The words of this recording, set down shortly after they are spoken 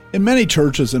In many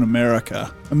churches in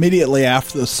America, immediately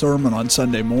after the sermon on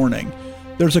Sunday morning,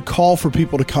 there's a call for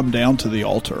people to come down to the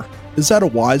altar. Is that a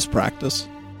wise practice?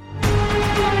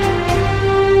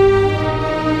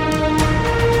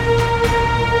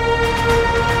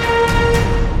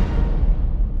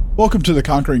 Welcome to The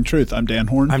Conquering Truth. I'm Dan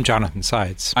Horn. I'm Jonathan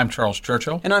Sides. I'm Charles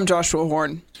Churchill. And I'm Joshua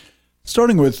Horn.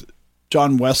 Starting with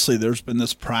John Wesley, there's been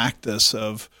this practice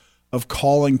of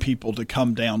calling people to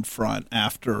come down front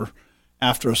after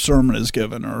a sermon is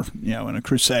given, or in a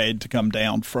crusade, to come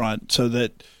down front, so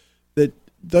that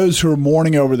those who are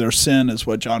mourning over their sin, is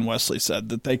what John Wesley said,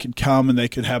 that they could come and they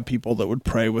could have people that would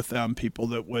pray with them, people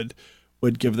that would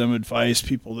give them advice,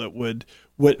 people that would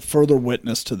further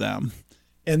witness to them.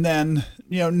 And then,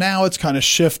 now it's kind of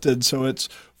shifted, so it's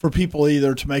for people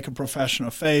either to make a profession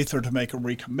of faith or to make a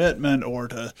recommitment or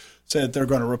to say that they're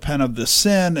going to repent of this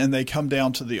sin, and they come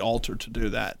down to the altar to do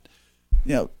that.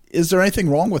 Is there anything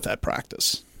wrong with that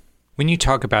practice? When you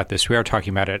talk about this, we are talking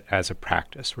about it as a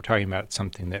practice. We're talking about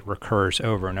something that recurs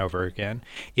over and over again.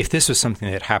 If this was something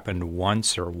that happened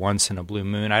once in a blue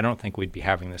moon, I don't think we'd be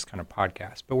having this kind of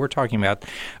podcast. But we're talking about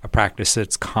a practice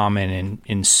that's common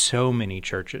in so many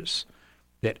churches,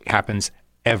 that happens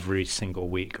every single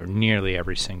week or nearly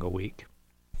every single week.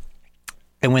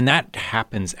 And when that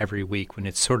happens every week, when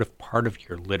it's sort of part of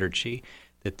your liturgy,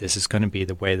 that this is going to be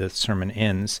the way the sermon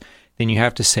ends, then you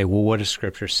have to say, well, what does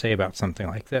Scripture say about something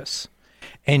like this?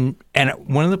 And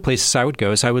one of the places I would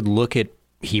go is I would look at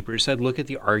Hebrews. I'd look at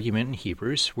the argument in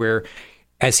Hebrews where,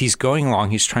 as he's going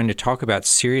along, he's trying to talk about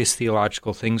serious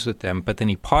theological things with them, but then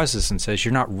he pauses and says,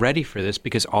 you're not ready for this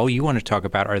because all you want to talk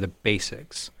about are the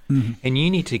basics. Mm-hmm. And you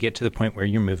need to get to the point where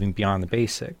you're moving beyond the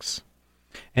basics.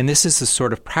 And this is the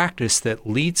sort of practice that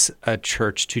leads a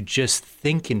church to just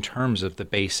think in terms of the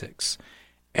basics.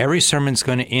 Every sermon's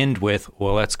going to end with,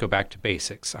 well, let's go back to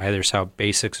basics, either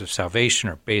basics of salvation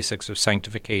or basics of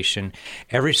sanctification.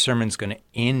 Every sermon's going to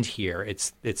end here.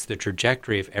 It's the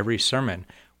trajectory of every sermon.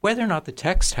 Whether or not the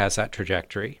text has that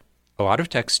trajectory, a lot of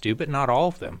texts do, but not all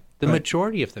of them. The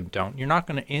majority of them don't. You're not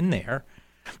going to end there.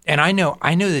 And I know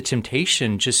the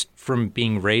temptation, just from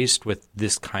being raised with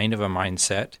this kind of a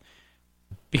mindset,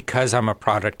 because I'm a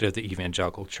product of the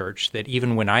evangelical church, that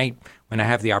even when I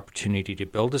have the opportunity to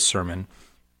build a sermon,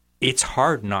 it's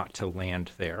hard not to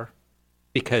land there,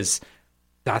 because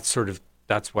that's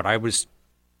what I was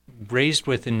raised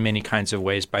with in many kinds of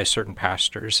ways by certain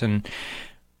pastors. And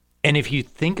if you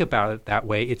think about it that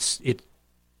way, it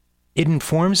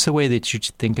informs the way that you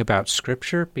think about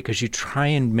Scripture, because you try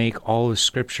and make all of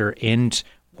Scripture end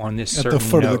on this certain at the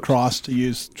foot note. of the cross, to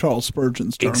use Charles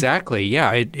Spurgeon's term. Exactly,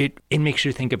 yeah. It makes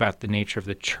you think about the nature of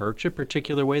the church a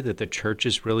particular way, that the church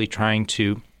is really trying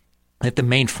to, that the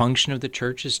main function of the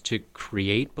church is to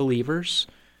create believers,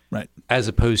 right, as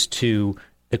opposed to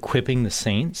equipping the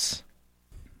saints.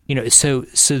 So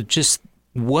just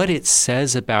what it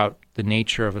says about the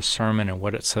nature of a sermon and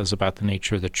what it says about the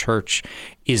nature of the church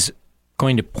is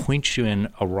going to point you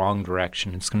in a wrong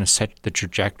direction. It's going to set the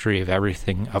trajectory of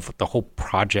everything, of the whole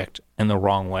project, in the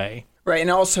wrong way. Right,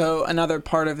 and also another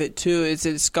part of it, too, is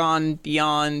it's gone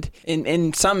beyond,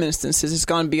 in some instances, it's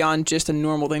gone beyond just a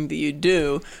normal thing that you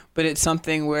do, but it's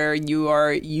something where you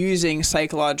are using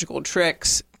psychological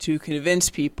tricks to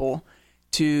convince people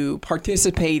to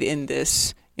participate in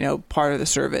this, part of the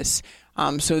service.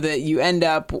 So that you end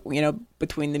up,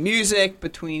 between the music,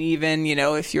 between even,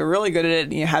 if you're really good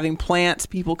at it, having plants,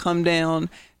 people come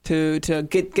down to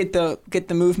get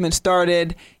the movement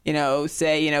started.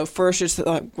 Say, first just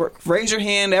raise your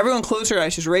hand. Everyone close your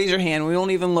eyes. Just raise your hand. We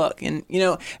won't even look. And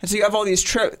and so you have all these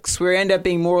tricks where you end up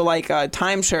being more like a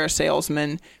timeshare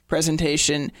salesman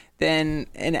presentation than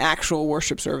an actual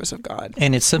worship service of God.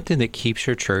 And it's something that keeps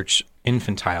your church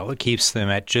infantile. It keeps them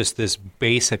at just this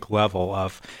basic level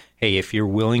of, hey, if you're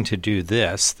willing to do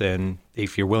this, then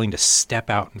if you're willing to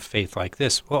step out in faith like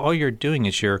this, well, all you're doing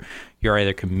is you're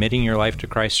either committing your life to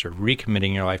Christ or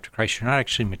recommitting your life to Christ. You're not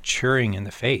actually maturing in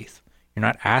the faith. You're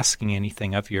not asking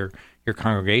anything of your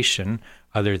congregation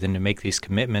other than to make these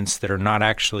commitments that are not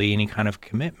actually any kind of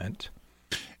commitment.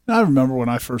 And I remember when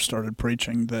I first started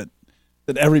preaching that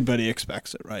everybody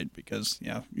expects it, right? Because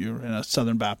you're in a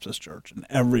Southern Baptist church and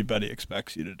everybody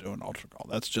expects you to do an altar call.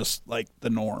 That's just like the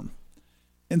norm.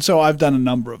 And so I've done a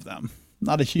number of them.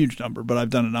 Not a huge number, but I've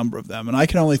done a number of them. And I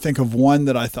can only think of one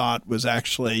that I thought was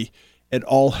actually at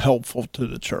all helpful to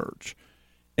the church.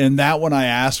 And that when I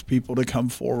asked people to come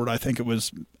forward, I think it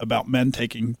was about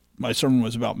my sermon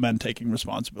was about men taking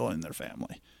responsibility in their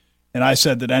family. And I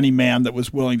said that any man that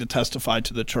was willing to testify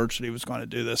to the church that he was going to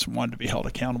do this and wanted to be held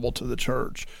accountable to the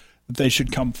church, that they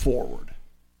should come forward.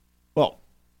 Well,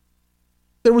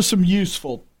 there was some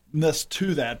useful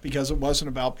to that because it wasn't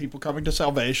about people coming to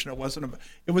salvation.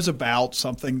 It was about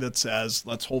something that says,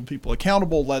 let's hold people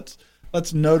accountable. Let's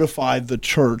notify the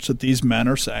church that these men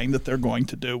are saying that they're going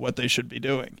to do what they should be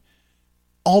doing.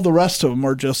 All the rest of them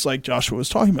are just like Joshua was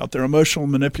talking about, their emotional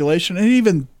manipulation. And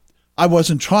even I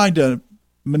wasn't trying to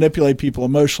manipulate people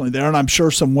emotionally there, and I'm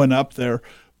sure some went up there.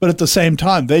 But at the same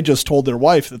time, they just told their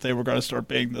wife that they were going to start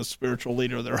being the spiritual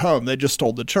leader of their home. They just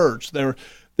told the church.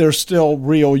 There's still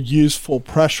real useful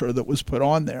pressure that was put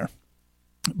on there.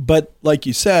 But like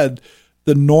you said,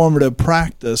 the normative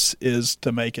practice is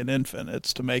to make an infant.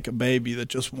 It's to make a baby that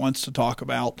just wants to talk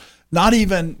about, not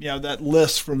even, that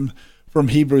list from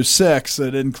Hebrews 6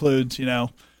 that includes,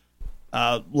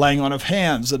 laying on of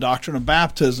hands, the doctrine of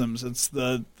baptisms. It's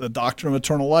the doctrine of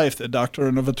eternal life, the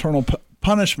doctrine of eternal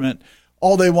punishment.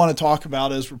 All they want to talk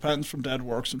about is repentance from dead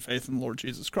works and faith in the Lord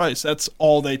Jesus Christ. That's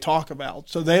all they talk about.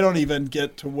 So they don't even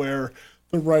get to where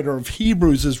the writer of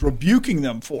Hebrews is rebuking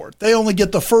them for it. They only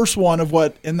get the first one of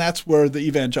what, and that's where the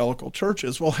evangelical church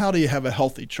is. Well, how do you have a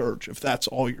healthy church if that's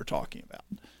all you're talking about?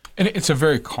 And it's a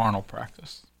very carnal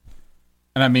practice.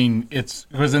 And I mean, it's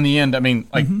because in the end,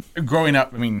 growing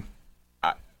up,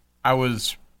 I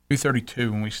was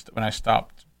 32 when I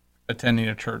stopped attending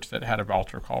a church that had an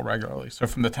altar call regularly. So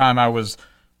from the time I was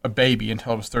a baby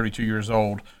until I was 32 years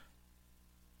old,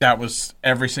 that was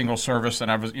every single service.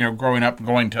 And I was, growing up,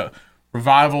 going to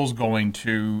revivals, going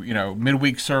to,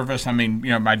 midweek service.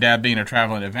 My dad being a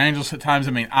traveling evangelist at times.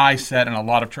 I sat in a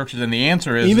lot of churches, and the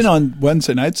answer is... Even on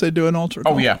Wednesday nights they do an altar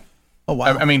call? Oh, yeah. Oh,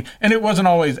 wow. And it wasn't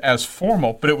always as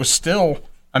formal, but it was still...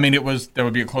 there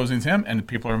would be a closing hymn, and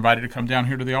people are invited to come down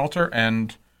here to the altar.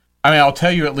 And I'll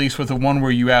tell you, at least with the one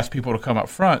where you ask people to come up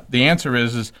front, the answer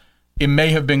is it may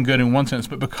have been good in one sense,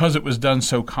 but because it was done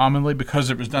so commonly,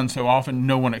 because it was done so often,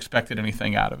 no one expected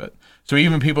anything out of it. So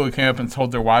even people who came up and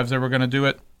told their wives they were going to do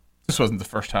it, this wasn't the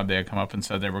first time they had come up and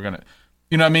said they were going to.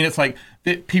 It's like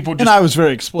people just... And I was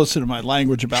very explicit in my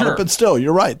language about Sure. it, but still,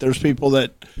 you're right. There's people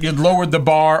that... You lowered the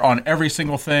bar on every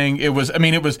single thing.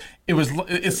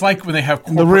 It's like when they have...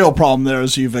 The real problem there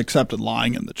is you've accepted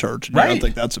lying in the church, and Right. I don't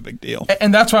think that's a big deal.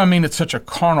 And that's why it's such a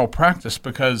carnal practice,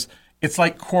 because it's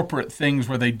like corporate things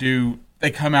where they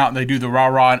come out and they do the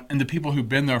rah-rah, and the people who've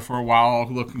been there for a while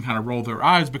look and kind of roll their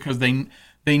eyes because they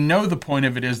know the point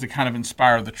of it is to kind of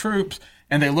inspire the troops.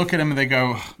 And they look at them and they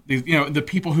go, the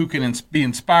people who can be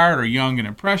inspired are young and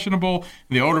impressionable.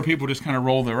 And the older people just kind of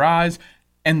roll their eyes.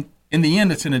 And in the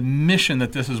end, it's an admission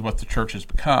that this is what the church has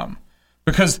become.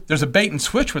 Because there's a bait and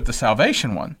switch with the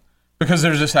salvation one. Because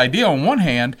there's this idea on one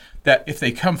hand that if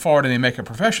they come forward and they make a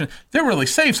profession, they're really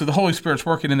saved, so the Holy Spirit's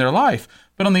working in their life.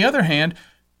 But on the other hand,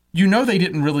 they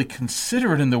didn't really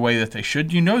consider it in the way that they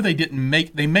should.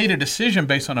 They made a decision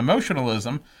based on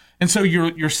emotionalism. And so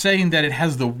you're saying that it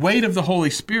has the weight of the Holy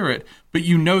Spirit, but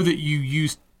that you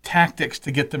use tactics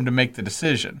to get them to make the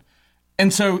decision.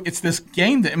 And so it's this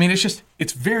game that,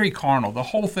 it's very carnal. The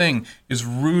whole thing is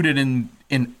rooted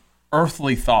in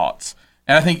earthly thoughts.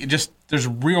 And I think there's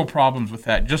real problems with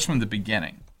that just from the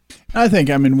beginning. I think,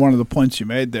 one of the points you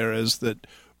made there is that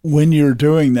when you're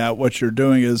doing that, what you're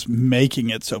doing is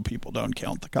making it so people don't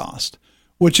count the cost,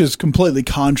 which is completely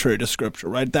contrary to Scripture,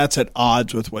 right? That's at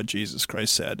odds with what Jesus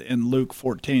Christ said in Luke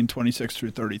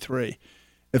 14:26-33.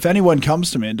 If anyone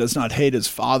comes to me and does not hate his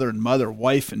father and mother,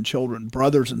 wife and children,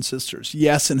 brothers and sisters,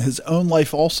 yes, and his own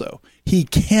life also, he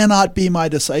cannot be my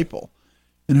disciple.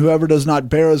 And whoever does not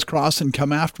bear his cross and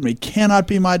come after me cannot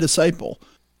be my disciple.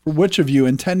 For which of you,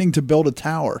 intending to build a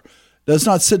tower, does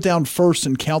not sit down first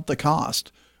and count the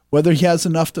cost, whether he has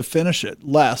enough to finish it,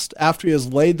 lest, after he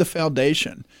has laid the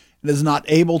foundation, and is not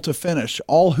able to finish,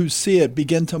 all who see it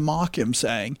begin to mock him,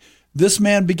 saying, this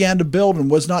man began to build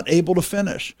and was not able to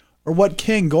finish. Or what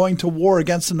king going to war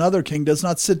against another king does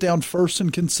not sit down first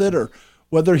and consider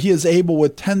whether he is able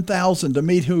with 10,000 to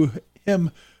meet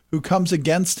him who comes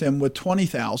against him with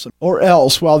 20,000? Or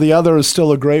else, while the other is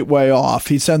still a great way off,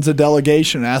 he sends a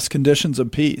delegation and asks conditions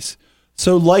of peace.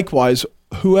 So likewise,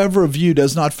 whoever of you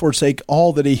does not forsake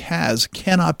all that he has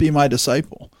cannot be my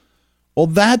disciple. Well,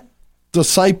 that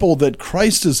disciple that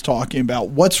Christ is talking about,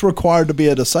 what's required to be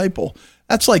a disciple,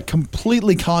 that's like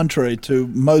completely contrary to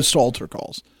most altar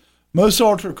calls. Most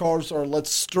altar calls are, let's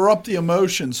stir up the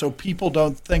emotion so people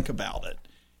don't think about it.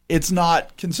 It's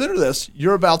not, consider this,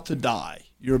 you're about to die.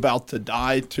 You're about to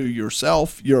die to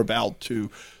yourself. You're about to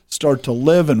start to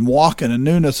live and walk in a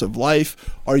newness of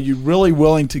life. Are you really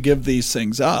willing to give these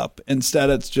things up? Instead,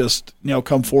 it's just,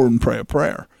 come forward and pray a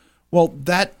prayer. Well,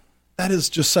 that is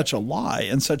just such a lie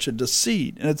and such a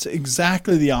deceit. And it's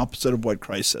exactly the opposite of what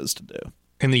Christ says to do.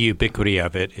 And the ubiquity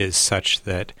of it is such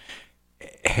that,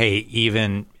 hey,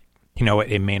 even you know what,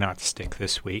 it may not stick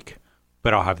this week,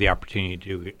 but I'll have the opportunity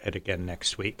to do it again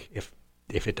next week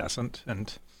if it doesn't.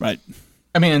 And Right.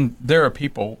 I mean, there are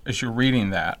people, as you're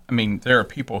reading that, I mean, there are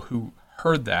people who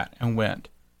heard that and went,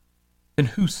 then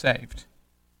who's saved?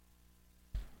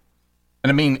 And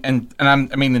I mean, and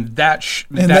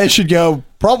they should go,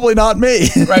 probably not me.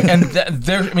 right. And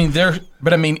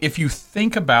but I mean, if you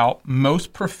think about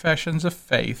most professions of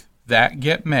faith that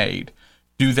get made,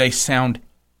 do they sound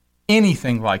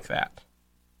anything like that?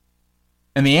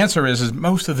 And the answer is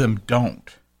most of them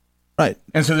don't. Right.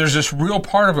 And so there's this real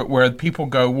part of it where people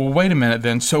go, well, wait a minute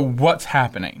then, so what's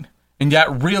happening? And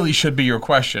that really should be your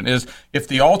question, is if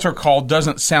the altar call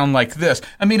doesn't sound like this.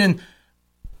 I mean,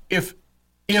 if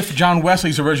John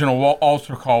Wesley's original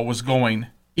altar call was going,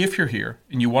 if you're here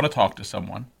and you want to talk to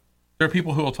someone, there are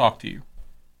people who will talk to you.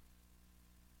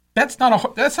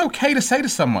 That's okay to say to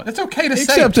someone. That's okay to say.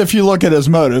 Except if you look at his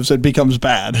motives, it becomes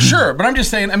bad. Sure, but I'm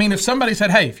just saying, I mean, if somebody said,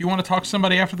 hey, if you want to talk to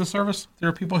somebody after the service, there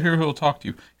are people here who will talk to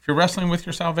you. If you're wrestling with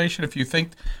your salvation, if you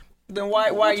think... Then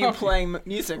why are you playing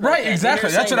music? Right,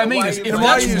 exactly. That's what I mean. If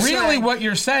that's really what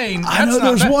you're saying, I know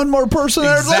there's one more person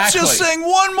there. Exactly. Let's just sing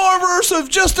one more verse of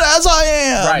Just As I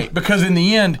Am. Right, because in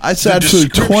the end... I sat through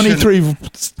 23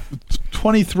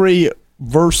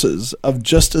 verses of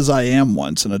Just As I Am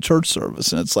once in a church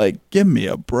service, and it's like, give me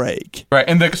a break. Right,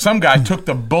 and some guy took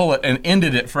the bullet and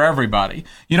ended it for everybody.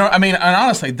 You know, I mean, and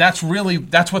honestly, that's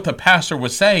what the pastor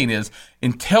was saying is,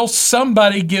 until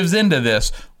somebody gives into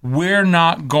this, we're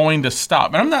not going to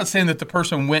stop. And I'm not saying that the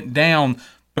person went down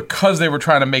because they were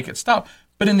trying to make it stop,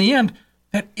 but in the end,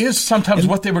 that is sometimes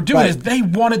what they were doing, is they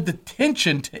wanted the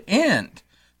tension to end.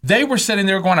 They were sitting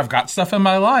there going, I've got stuff in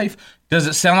my life. Does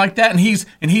it sound like that? And he's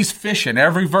fishing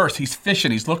every verse. He's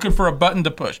fishing. He's looking for a button to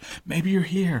push. Maybe you're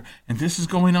here and this is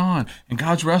going on and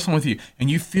God's wrestling with you and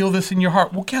you feel this in your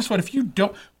heart. Well, guess what? If you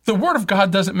don't, the Word of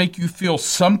God doesn't make you feel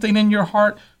something in your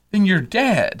heart, then you're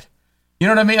dead. You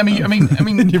know what I mean? I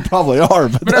mean, you probably are,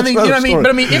 but I mean, you know what I mean?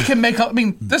 But I mean, it can make. I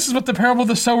mean, this is what the parable of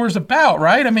the sower is about,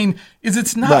 right? I mean,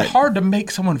 it's not hard to make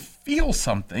someone feel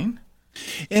something.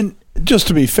 And just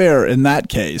to be fair, in that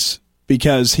case,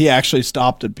 because he actually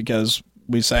stopped it because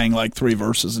we sang like 3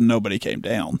 verses and nobody came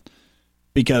down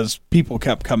because people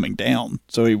kept coming down.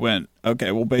 So he went,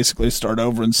 okay, we'll basically start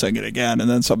over and sing it again. And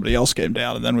then somebody else came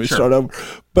down and then we start over.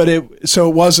 But it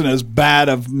wasn't as bad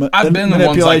of I've been the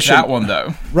ones like that one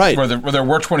though. Right. Where there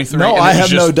were 23. No, and I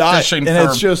have no doubt. And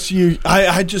it's just you.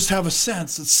 I just have a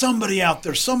sense that somebody out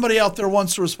there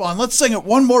wants to respond. Let's sing it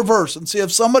one more verse and see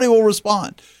if somebody will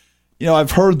respond. You know,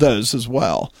 I've heard those as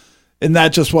well. And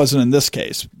that just wasn't in this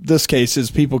case. This case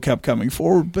is people kept coming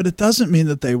forward, but it doesn't mean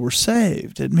that they were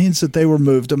saved. It means that they were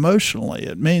moved emotionally.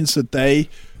 It means that they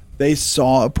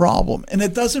saw a problem. And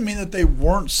it doesn't mean that they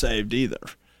weren't saved either.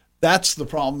 That's the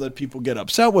problem that people get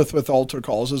upset with altar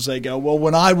calls is they go, well,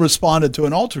 when I responded to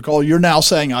an altar call, you're now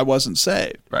saying I wasn't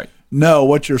saved. Right. No,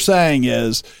 what you're saying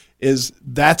is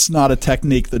that's not a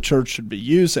technique the church should be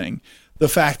using. The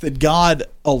fact that God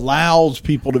allows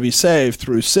people to be saved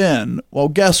through sin, well,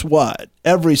 guess what?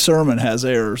 Every sermon has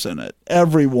errors in it.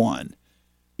 Every one.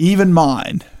 Even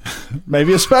mine.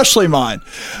 Maybe especially mine.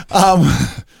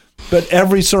 But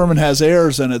every sermon has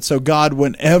errors in it. So God,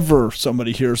 whenever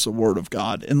somebody hears the Word of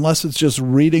God, unless it's just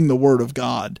reading the Word of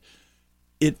God,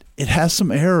 it has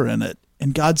some error in it.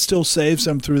 And God still saves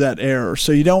them through that error.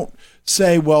 So you don't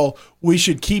say, well, we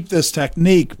should keep this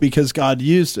technique because God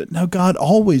used it. No, God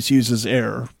always uses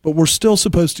error, but we're still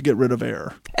supposed to get rid of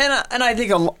error. And I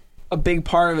think a big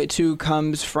part of it, too,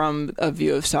 comes from a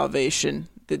view of salvation,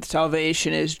 that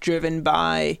salvation is driven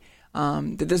by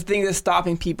that the thing that's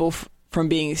stopping people from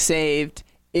being saved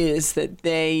is that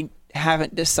they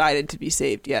haven't decided to be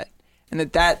saved yet. And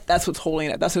that's what's holding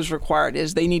it up. That's what's required,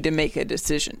 is they need to make a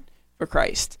decision for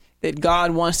Christ, that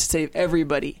God wants to save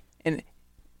everybody. And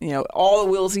you know, all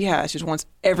the wills he has, just wants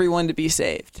everyone to be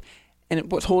saved.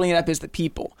 And what's holding it up is the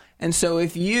people. And so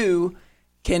if you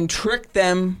can trick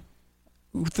them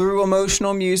through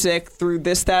emotional music, through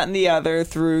this, that, and the other,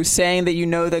 through saying that you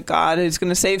know that God is going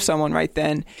to save someone right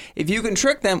then, if you can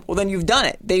trick them, well, then you've done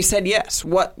it. They said yes.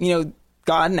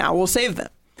 God now will save them.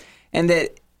 And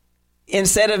that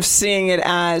instead of seeing it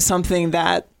as something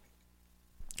that,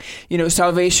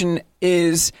 salvation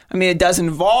is, it does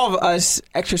involve us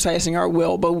exercising our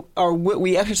will, but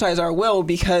we exercise our will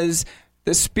because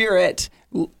the Spirit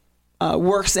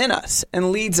works in us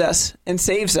and leads us and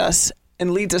saves us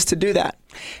and leads us to do that.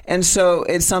 And so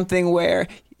it's something where,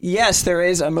 yes, there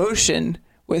is emotion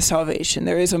with salvation.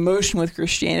 There is emotion with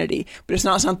Christianity, but it's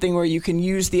not something where you can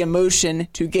use the emotion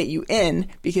to get you in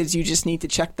because you just need to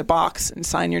check the box and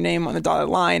sign your name on the dotted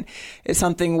line. It's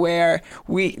something where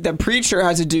the preacher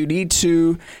has a duty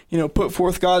to, put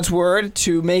forth God's word,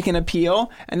 to make an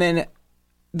appeal, and then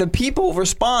the people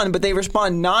respond, but they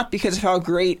respond not because of how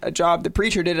great a job the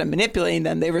preacher did at manipulating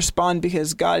them. They respond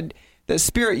because God, the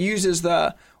Spirit, uses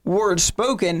the word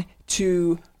spoken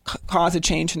to cause a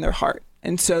change in their heart.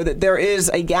 And so that there is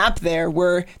a gap there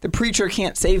where the preacher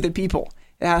can't save the people.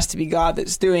 It has to be God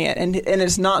that's doing it. And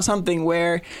it's not something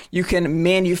where you can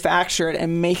manufacture it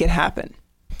and make it happen.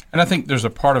 And I think there's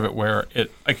a part of it where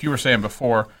like you were saying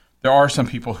before, there are some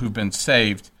people who've been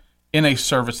saved in a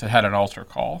service that had an altar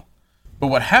call. But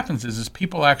what happens is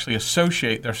people actually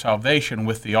associate their salvation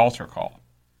with the altar call.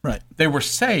 Right. They were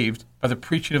saved by the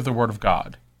preaching of the word of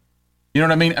God. You know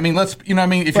what I mean?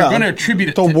 If you're going to attribute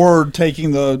it to the word,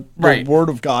 taking the right. word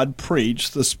of God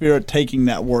preached, the Spirit taking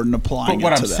that word and applying it to them.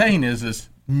 But what I'm saying is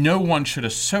no one should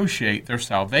associate their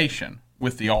salvation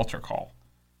with the altar call.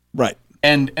 Right.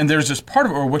 And there's this part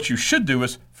of it where what you should do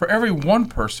is for every one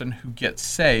person who gets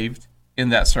saved in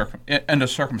that in a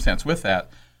circumstance with that,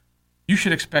 you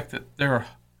should expect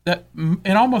that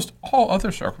in almost all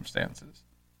other circumstances,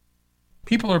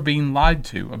 people are being lied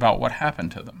to about what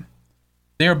happened to them.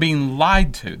 They are being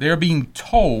lied to. They are being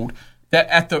told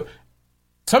that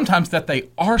sometimes that they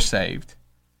are saved,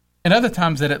 and other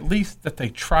times that at least that they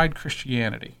tried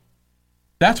Christianity.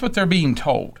 That's what they're being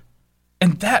told.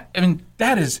 And that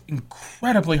is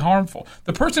incredibly harmful.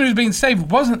 The person who's being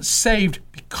saved wasn't saved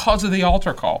because of the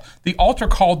altar call. The altar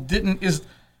call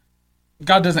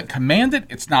God doesn't command it.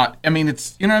 It's not,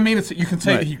 it's, you can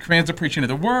say right. He commands the preaching of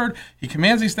the word. He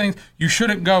commands these things. You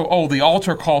shouldn't go, the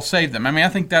altar call saved them. I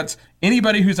think that's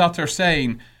anybody who's out there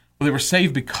saying, well, they were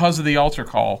saved because of the altar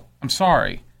call. I'm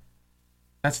sorry.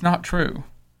 That's not true.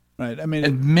 Right.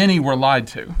 And many were lied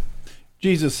to.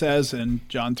 Jesus says in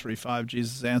John 3:5,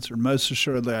 Jesus answered, "Most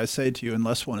assuredly I say to you,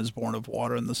 unless one is born of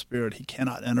water and the Spirit, he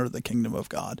cannot enter the kingdom of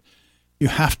God." You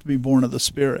have to be born of the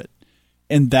Spirit.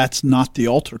 And that's not the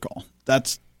altar call.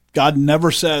 God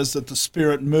never says that the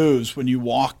Spirit moves when you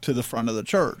walk to the front of the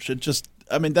church.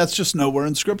 That's just nowhere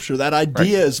in Scripture. That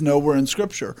idea right. is nowhere in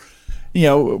Scripture.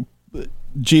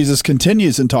 Jesus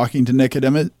continues in talking to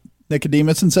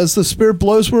Nicodemus and says the Spirit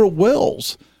blows where it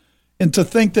wills. And to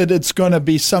think that it's going to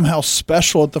be somehow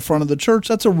special at the front of the church,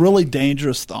 that's a really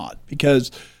dangerous thought, because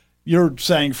you're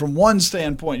saying from one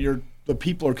standpoint, the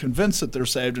people are convinced that they're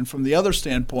saved, and from the other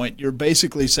standpoint, you're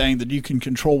basically saying that you can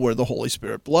control where the Holy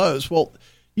Spirit blows. Well,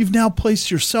 you've now placed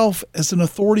yourself as an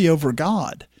authority over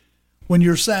God. When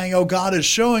you're saying, God is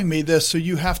showing me this, so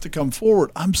you have to come forward.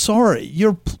 I'm sorry.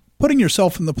 You're putting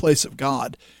yourself in the place of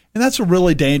God, and that's a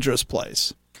really dangerous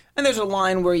place. And there's a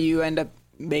line where you end up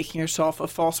making yourself a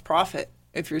false prophet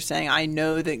if you're saying, I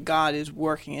know that God is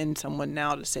working in someone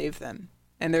now to save them.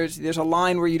 And there's a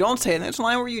line where you don't say it, and there's a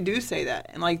line where you do say that.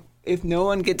 And if no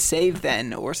one gets saved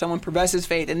then, or someone professes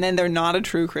faith, and then they're not a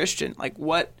true Christian,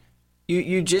 what?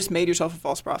 You just made yourself a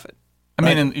false prophet.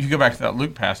 And if you go back to that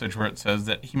Luke passage where it says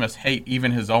that he must hate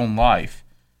even his own life,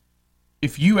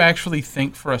 if you actually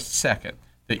think for a second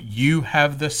that you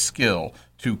have the skill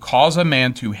to cause a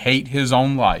man to hate his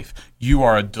own life, you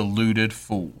are a deluded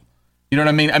fool. You know what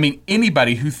I mean?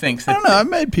 Anybody who thinks that... I don't know. I've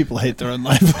made people hate their own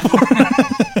life before.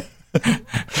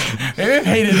 They've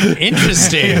hated...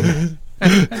 Interesting.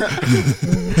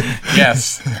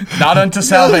 Yes. Not unto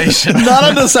salvation. Not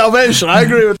unto salvation. I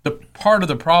agree with... The part of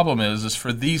the problem is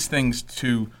for these things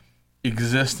to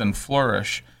exist and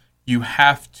flourish, you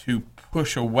have to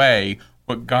push away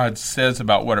what God says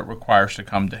about what it requires to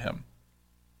come to him.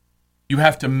 You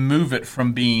have to move it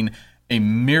from being a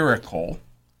miracle,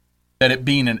 that it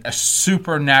being a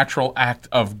supernatural act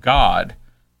of God,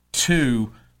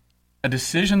 to a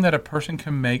decision that a person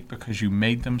can make because you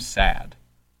made them sad.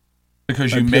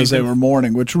 Because they were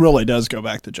mourning, which really does go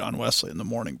back to John Wesley and the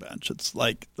mourning bench. It's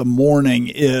like the mourning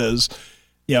is,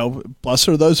 blessed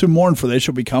are those who mourn, for they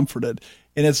shall be comforted.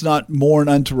 And it's not mourn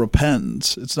unto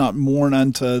repentance. It's not mourn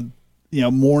unto,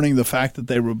 mourning the fact that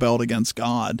they rebelled against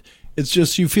God. It's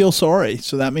just you feel sorry,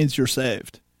 so that means you're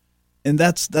saved. And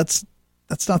that's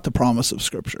not the promise of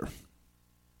Scripture.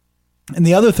 And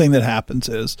the other thing that happens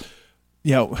is,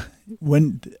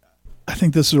 when I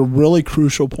think this is a really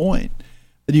crucial point,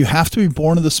 that you have to be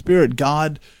born of the Spirit.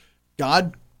 God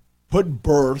put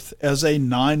birth as a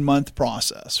 9-month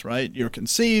process, right? You're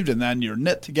conceived, and then you're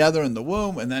knit together in the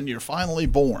womb, and then you're finally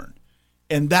born.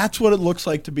 And that's what it looks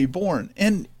like to be born.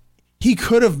 And he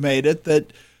could have made it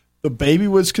that the baby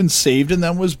was conceived and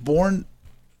then was born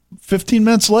 15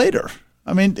 minutes later.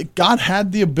 God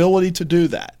had the ability to do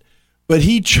that. But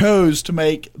he chose to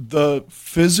make the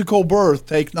physical birth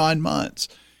take 9 months.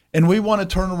 And we want to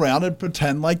turn around and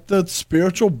pretend like the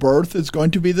spiritual birth is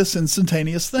going to be this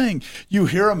instantaneous thing. You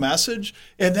hear a message,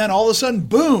 and then all of a sudden,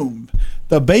 boom,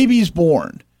 the baby's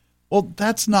born. Well,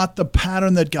 that's not the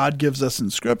pattern that God gives us in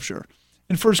Scripture.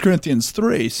 In 1 Corinthians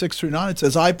 3, 6-9, it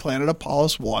says, I planted,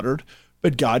 Apollos watered,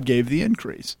 but God gave the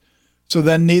increase. So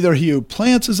then neither he who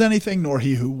plants is anything, nor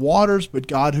he who waters, but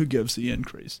God who gives the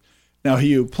increase. Now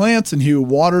he who plants and he who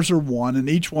waters are one, and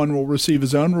each one will receive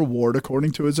his own reward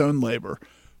according to his own labor.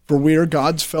 For we are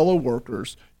God's fellow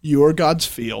workers. You are God's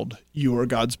field. You are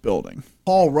God's building.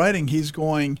 Paul writing, he's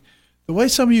going, the way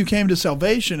some of you came to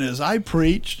salvation is I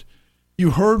preached, you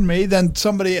heard me, then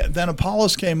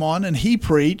Apollos came on and he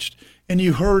preached, and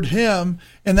you heard him,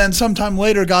 and then sometime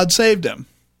later God saved him.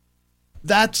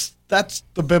 That's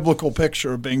the biblical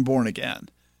picture of being born again.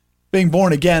 Being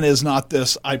born again is not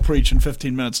this, I preach and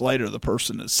 15 minutes later the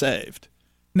person is saved.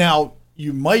 Now,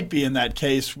 you might be in that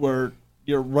case where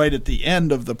you're right at the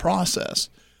end of the process.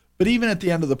 But even at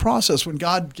the end of the process, when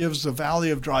God gives the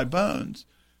valley of dry bones,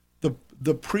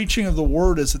 the preaching of the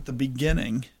word is at the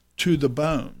beginning to the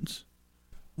bones.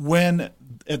 When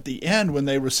at the end, when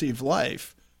they receive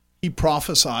life, he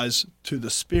prophesies to the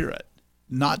spirit,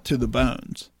 not to the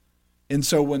bones. And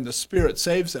so when the Spirit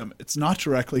saves them, it's not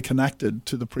directly connected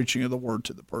to the preaching of the word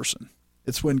to the person.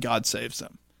 It's when God saves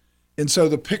them. And so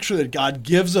the picture that God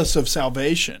gives us of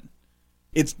salvation,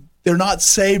 they're not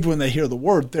saved when they hear the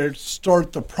word. They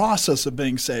start the process of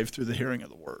being saved through the hearing of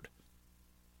the word.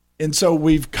 And so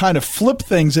we've kind of flipped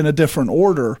things in a different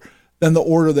order than the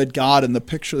order that God and the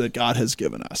picture that God has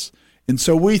given us. And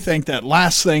so we think that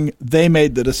last thing, they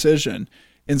made the decision.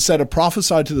 Instead of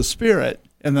prophesy to the Spirit,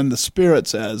 and then the Spirit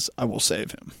says, I will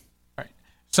save him. Right.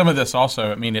 Some of this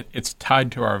also, I mean, it's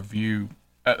tied to our view,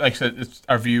 like I said, it's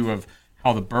our view of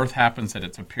how the birth happens, that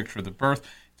it's a picture of the birth.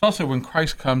 It's also when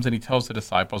Christ comes and he tells the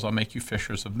disciples, I'll make you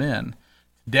fishers of men.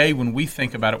 Today, when we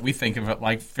think about it, we think of it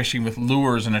like fishing with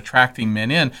lures and attracting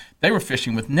men in. They were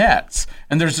fishing with nets.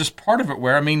 And there's this part of it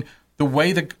where, I mean, the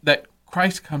way that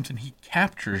Christ comes and he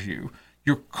captures you,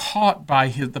 you're caught by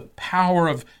the power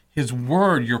of his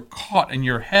word. You're caught and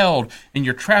you're held and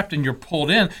you're trapped and you're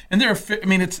pulled in. And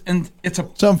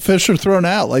some fish are thrown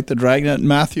out like the dragnet in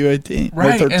Matthew 18.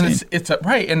 Right, or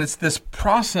 13. And it's this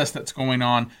process that's going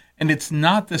on, and it's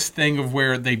not this thing of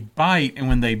where they bite, and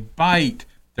when they bite,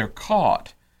 they're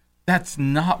caught. That's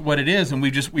not what it is, and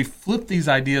we flip these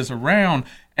ideas around.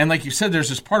 And like you said, there's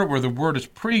this part of where the word is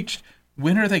preached.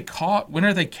 When are they caught? When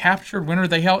are they captured? When are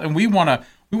they held? And we want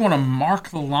to mark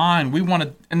the line.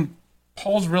 And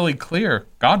Paul's really clear.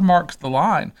 God marks the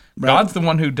line. Right. God's the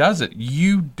one who does it.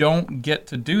 You don't get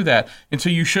to do that. And so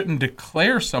you shouldn't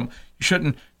declare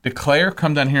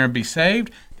come down here and be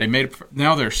saved.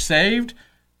 Now they're saved.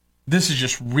 This is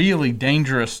just really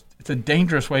dangerous. It's a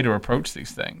dangerous way to approach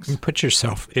these things. You put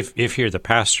yourself, if you're the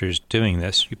pastors doing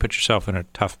this, you put yourself in a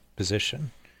tough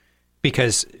position.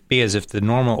 Because if the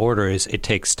normal order is it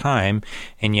takes time,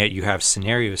 and yet you have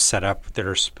scenarios set up that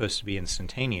are supposed to be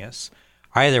instantaneous,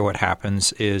 either what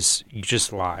happens is you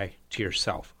just lie to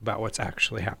yourself about what's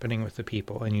actually happening with the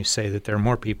people, and you say that there are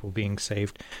more people being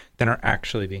saved than are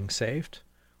actually being saved.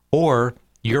 Or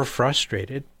you're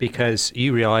frustrated because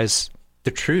you realize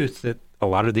the truth that a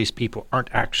lot of these people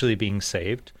aren't actually being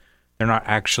saved. They're not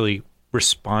actually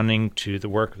responding to the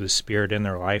work of the Spirit in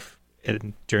their life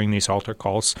during these altar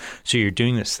calls. So you're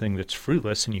doing this thing that's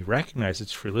fruitless, and you recognize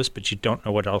it's fruitless, but you don't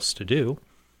know what else to do.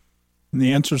 And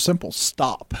the answer is simple: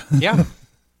 stop. Yeah.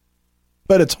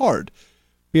 But it's hard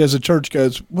because the church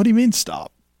goes, what do you mean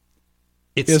stop?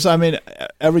 Because,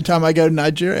 every time I go to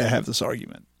Nigeria, I have this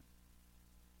argument.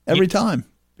 Every time.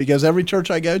 Because every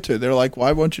church I go to, they're like,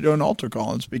 why won't you do an altar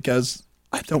call? And it's because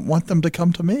I don't want them to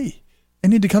come to me. They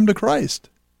need to come to Christ.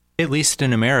 At least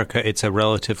in America, it's a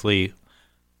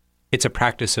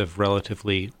practice of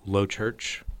relatively low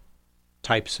church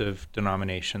types of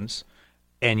denominations,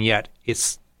 and yet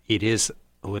it is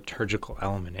a liturgical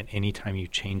element. And anytime you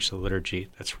change the liturgy,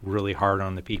 that's really hard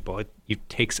on the people. It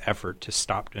takes effort to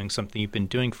stop doing something you've been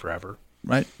doing forever.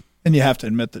 Right. And you have to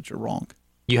admit that you're wrong.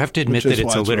 You have to admit that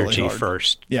it's a liturgy really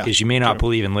first, because you may not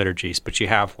believe in liturgies, but you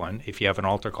have one if you have an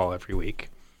altar call every week.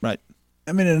 Right.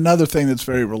 Another thing that's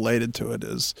very related to it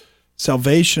is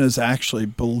salvation is actually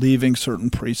believing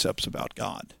certain precepts about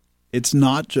God. It's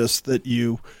not just that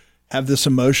you have this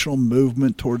emotional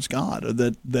movement towards God, or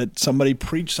that somebody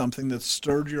preached something that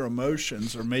stirred your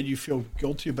emotions or made you feel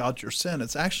guilty about your sin.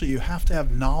 It's actually you have to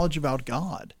have knowledge about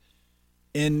God.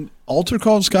 And altar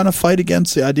calls kind of fight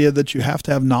against the idea that you have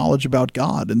to have knowledge about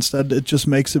God. Instead, it just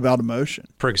makes it about emotion.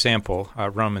 For example,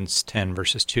 Romans 10,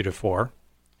 verses 2-4.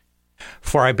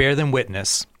 For I bear them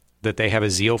witness that they have a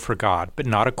zeal for God, but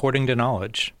not according to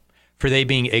knowledge. For they,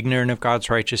 being ignorant of God's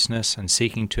righteousness and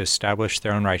seeking to establish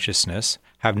their own righteousness,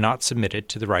 have not submitted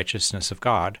to the righteousness of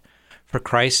God. For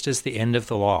Christ is the end of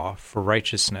the law for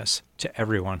righteousness to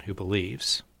everyone who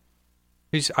believes.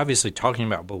 He's obviously talking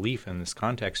about belief in this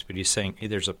context, but he's saying, hey,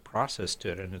 there's a process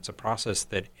to it, and it's a process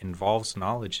that involves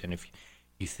knowledge. And if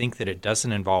you think that it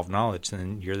doesn't involve knowledge,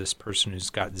 then you're this person who's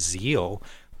got zeal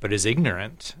but is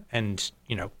ignorant, and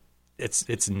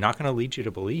it's not going to lead you to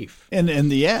belief. And in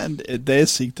the end, they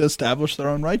seek to establish their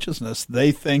own righteousness.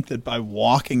 They think that by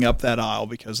walking up that aisle,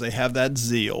 because they have that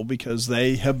zeal, because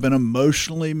they have been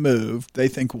emotionally moved, they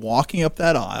think walking up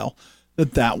that aisle,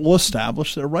 that will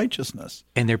establish their righteousness.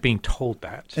 And they're being told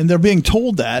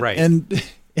that. Right.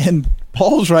 And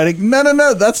Paul's writing,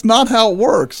 no, that's not how it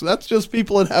works. That's just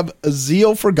people that have a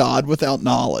zeal for God without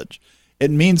knowledge. It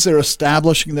means they're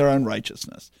establishing their own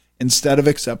righteousness instead of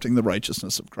accepting the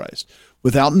righteousness of Christ.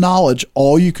 Without knowledge,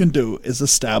 all you can do is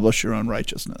establish your own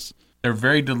righteousness. They're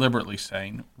very deliberately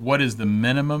saying, what is the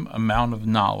minimum amount of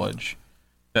knowledge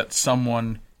that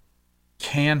someone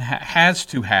has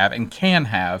to have and can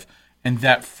have, and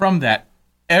that from that,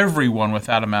 everyone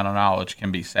without amount of knowledge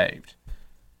can be saved.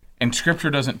 And Scripture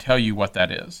doesn't tell you what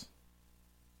that is.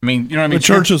 I mean, you know what I mean? The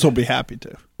churches will be happy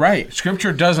to. Right.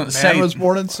 Scripture doesn't say... Man was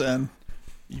born in sin.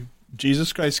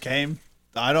 Jesus Christ came,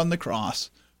 died on the cross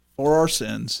for our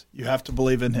sins. You have to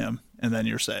believe in him, and then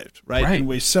you're saved. Right? And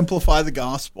we simplify the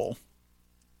gospel.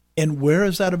 And where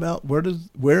is that about?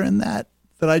 Where in that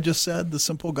I just said, the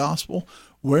simple gospel,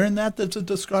 where in that does it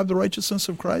describe the righteousness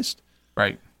of Christ?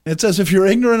 Right. It says if you're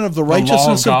ignorant of the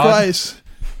righteousness of Christ,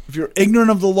 if you're ignorant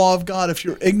of the law of God, if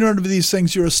you're ignorant of these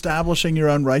things, you're establishing your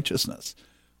own righteousness.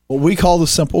 What we call the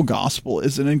simple gospel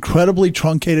is an incredibly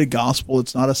truncated gospel.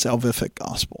 It's not a salvific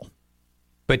gospel.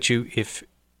 But if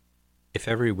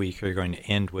every week you're going to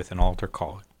end with an altar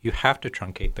call, you have to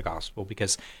truncate the gospel,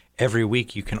 because every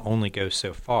week you can only go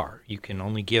so far. You can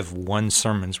only give one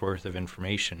sermon's worth of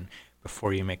information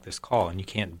before you make this call, and you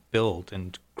can't build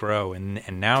and grow and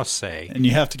now say. And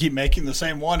you have to keep making the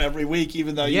same one every week,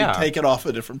 even though you take it off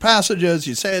of different passages,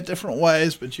 you say it different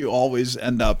ways, but you always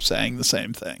end up saying the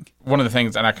same thing. One of the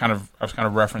things, and I was kind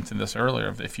of referencing this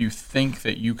earlier, if you think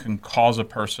that you can cause a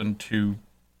person to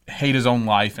hate his own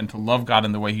life and to love God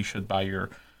in the way he should by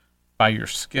your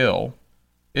skill,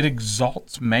 it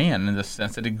exalts man in this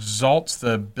sense. It exalts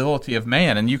the ability of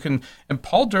man. And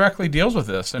Paul directly deals with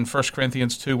this in 1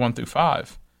 Corinthians 2,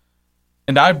 1-5.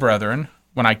 And I, brethren,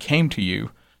 when I came to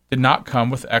you, did not come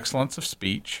with excellence of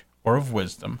speech or of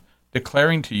wisdom,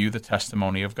 declaring to you the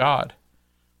testimony of God.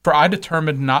 For I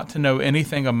determined not to know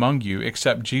anything among you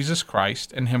except Jesus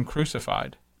Christ and him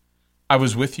crucified. I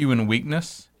was with you in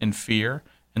weakness, in fear,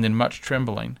 and in much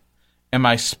trembling. And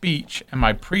my speech and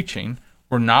my preaching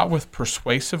were not with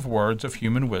persuasive words of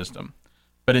human wisdom,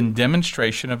 but in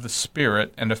demonstration of the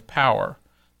Spirit and of power,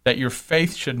 that your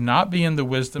faith should not be in the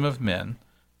wisdom of men,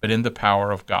 but in the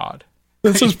power of God.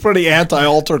 This is pretty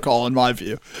anti-altar call in my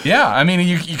view. Yeah, I mean,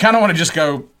 you kind of want to just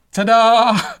go,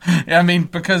 ta-da! I mean,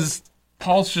 because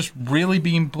Paul's just really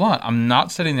being blunt. I'm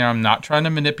not sitting there. I'm not trying to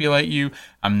manipulate you.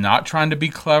 I'm not trying to be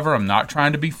clever. I'm not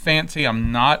trying to be fancy.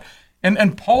 I'm not...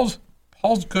 And Paul's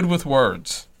good with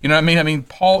words. You know what I mean? I mean,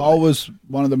 Paul was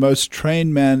one of the most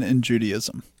trained men in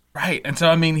Judaism. Right. And so,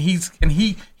 I mean,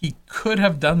 he could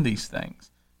have done these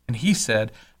things. And he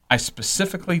said, I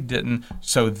specifically didn't,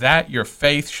 so that your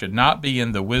faith should not be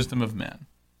in the wisdom of men.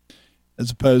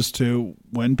 As opposed to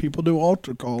when people do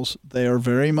altar calls, they are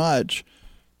very much,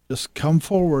 just come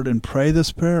forward and pray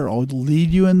this prayer. I'll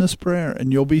lead you in this prayer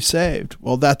and you'll be saved.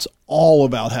 Well, that's all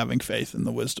about having faith in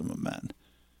the wisdom of men.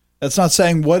 That's not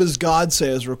saying what does God say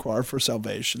is required for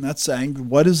salvation. That's saying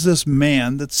what does this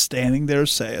man that's standing there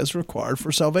say is required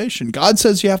for salvation. God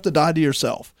says you have to die to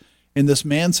yourself. And this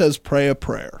man says pray a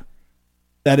prayer.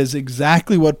 That is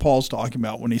exactly what Paul's talking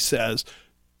about when he says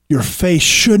your faith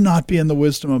should not be in the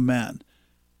wisdom of men.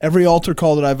 Every altar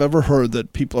call that I've ever heard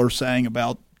that people are saying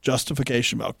about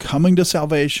justification, about coming to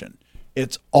salvation,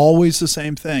 it's always the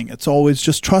same thing. It's always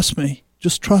just trust me.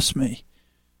 Just trust me.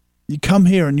 You come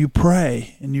here and you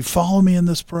pray and you follow me in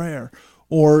this prayer,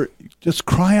 or just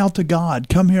cry out to God.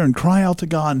 Come here and cry out to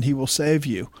God and he will save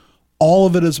you. All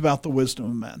of it is about the wisdom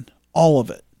of men. All of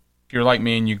it. If you're like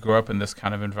me and you grew up in this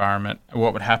kind of environment,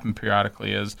 what would happen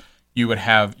periodically is you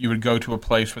would go to a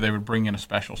place where they would bring in a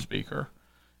special speaker.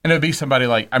 And it would be somebody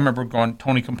like, I remember going,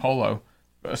 Tony Campolo,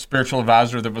 a spiritual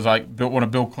advisor that was like one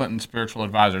of Bill Clinton's spiritual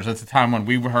advisors. At the time when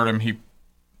we heard him, he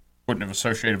wouldn't have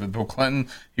associated with Bill Clinton.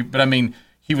 But I mean,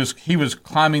 he was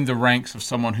climbing the ranks of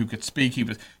someone who could speak.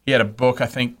 He had a book, I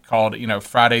think, called,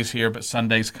 Fridays Here but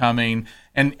Sundays Coming.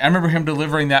 And I remember him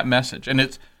delivering that message. And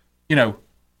it's,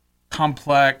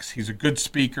 complex. He's a good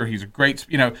speaker. He's a great,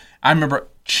 I remember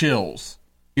chills.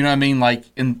 You know what I mean? Like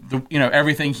in the,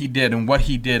 everything he did and what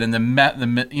he did and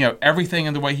the everything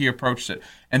and the way he approached it.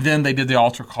 And then they did the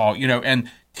altar call, and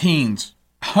teens,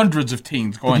 hundreds of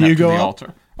teens going up to the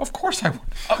altar. Of course I would.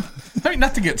 I mean,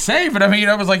 not to get saved, but I mean,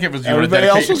 it was like it was. Everybody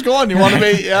else was going. You want to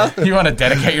be, yeah. You want to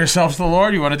dedicate yourself to the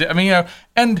Lord. You want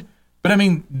to, but I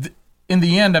mean, in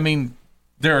the end, I mean,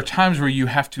 there are times where you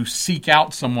have to seek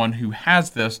out someone who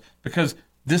has this because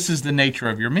this is the nature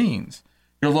of your means.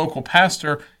 Your local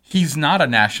pastor, he's not a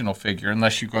national figure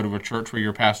unless you go to a church where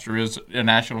your pastor is a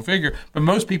national figure. But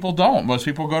most people don't. Most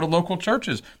people go to local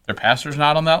churches. Their pastor's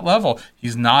not on that level.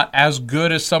 He's not as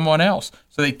good as someone else.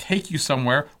 So they take you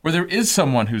somewhere where there is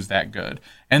someone who's that good.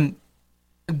 And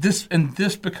this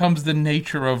becomes the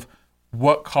nature of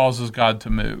what causes God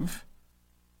to move.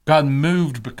 God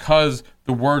moved because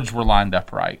the words were lined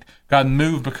up right. God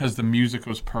moved because the music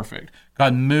was perfect.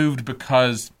 God moved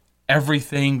because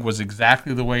everything was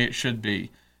exactly the way it should be.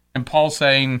 And Paul's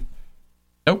saying,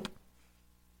 nope,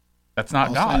 that's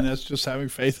not God. Saying that's just having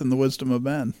faith in the wisdom of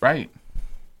men. Right.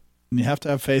 And you have to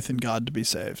have faith in God to be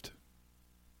saved.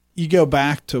 You go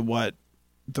back to what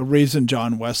the reason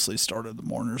John Wesley started the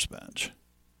Mourner's Bench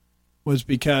was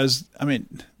because,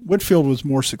 Whitefield was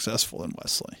more successful than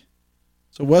Wesley.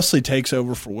 So Wesley takes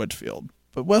over for Whitefield.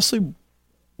 But Wesley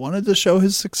wanted to show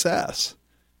his success.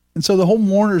 And so the whole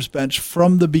Mourner's Bench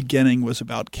from the beginning was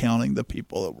about counting the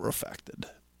people that were affected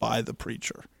by the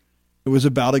preacher. It was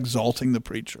about exalting the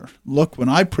preacher. Look, when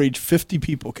I preached, 50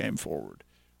 people came forward.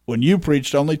 When you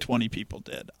preached, only 20 people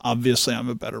did. Obviously, I'm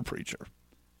a better preacher.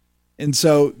 And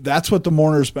so that's what the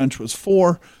Mourner's Bench was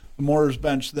for. The Mourner's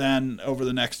Bench then, over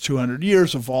the next 200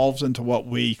 years, evolves into what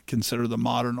we consider the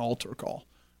modern altar call.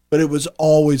 But it was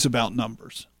always about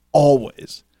numbers,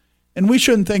 always. And we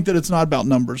shouldn't think that it's not about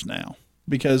numbers now.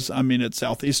 Because at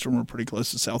Southeastern, we're pretty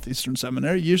close to Southeastern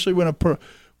Seminary. Usually, when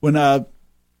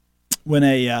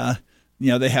they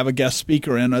have a guest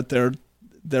speaker in at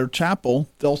their chapel,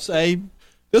 they'll say,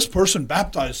 "This person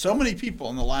baptized so many people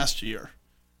in the last year,"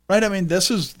 right?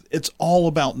 It's all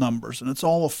about numbers, and it's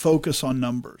all a focus on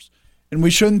numbers. And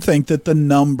we shouldn't think that the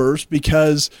numbers,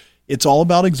 because it's all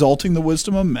about exalting the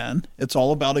wisdom of men. It's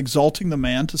all about exalting the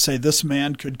man to say this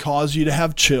man could cause you to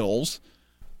have chills.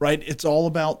 Right? It's all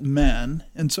about men.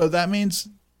 And so that means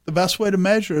the best way to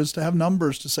measure is to have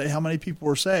numbers to say how many people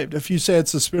were saved. If you say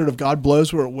it's the Spirit of God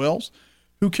blows where it wills,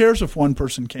 who cares if one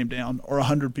person came down or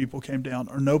 100 people came down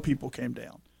or no people came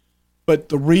down? But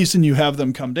the reason you have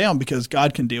them come down, because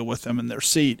God can deal with them in their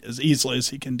seat as easily as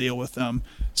he can deal with them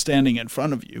standing in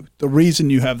front of you. The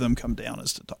reason you have them come down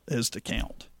is to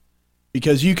count.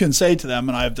 Because you can say to them,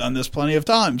 and I've done this plenty of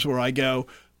times, where I go,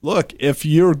 look, if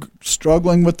you're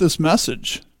struggling with this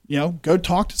message, go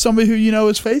talk to somebody who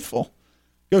is faithful.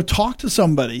 Go talk to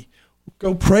somebody.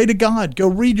 Go pray to God. Go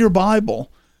read your Bible.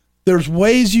 There's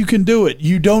ways you can do it.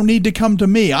 You don't need to come to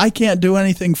me. I can't do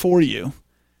anything for you.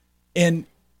 And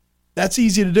that's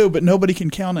easy to do, but nobody can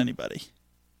count anybody.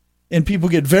 And people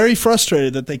get very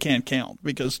frustrated that they can't count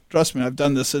because, trust me, I've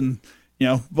done this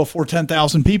before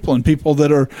 10,000 people, and people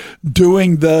that are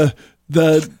doing the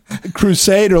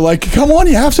crusade are like, come on,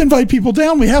 you have to invite people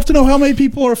down. We have to know how many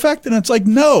people are affected. And it's like,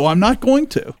 no, I'm not going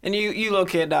to. And you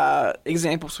look at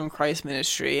examples from Christ's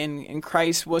ministry, and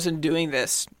Christ wasn't doing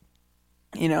this,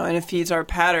 and if he's our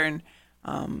pattern,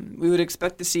 we would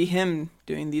expect to see him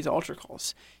doing these altar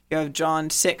calls. You have John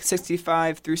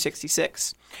 6:65 through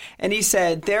 66. And he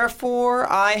said, "Therefore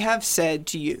I have said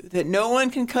to you that no one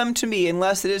can come to me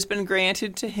unless it has been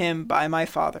granted to him by my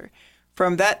Father.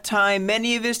 From that time,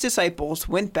 many of his disciples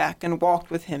went back and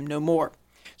walked with him no more."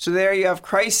 So there you have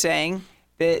Christ saying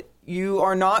that you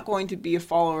are not going to be a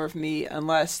follower of me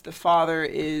unless the Father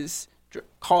is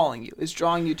calling you, is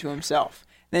drawing you to himself.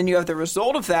 Then you have the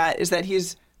result of that is that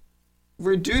he's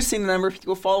reducing the number of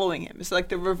people following him. It's like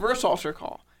the reverse altar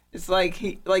call. It's like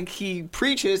he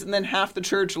preaches and then half the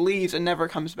church leaves and never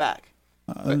comes back.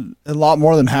 A lot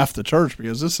more than half the church,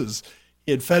 because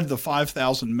he had fed the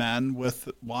 5,000 men with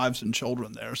wives and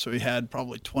children there. So he had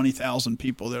probably 20,000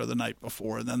 people there the night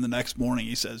before. And then the next morning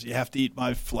he says, you have to eat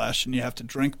my flesh and you have to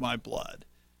drink my blood.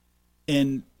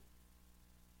 And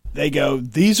they go,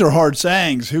 these are hard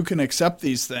sayings. Who can accept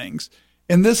these things?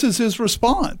 And this is his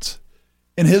response.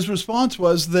 And his response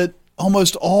was that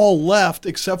almost all left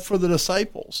except for the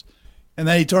disciples. And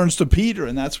then he turns to Peter,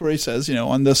 and that's where he says,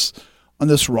 on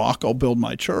this rock I'll build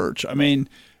my church.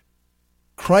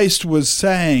 Christ was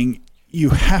saying, you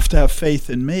have to have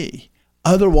faith in me.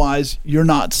 Otherwise, you're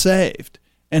not saved.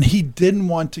 And he didn't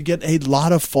want to get a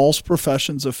lot of false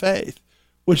professions of faith,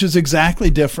 which is exactly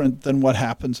different than what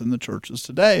happens in the churches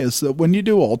today, is that when you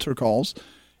do altar calls,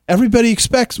 everybody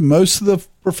expects most of the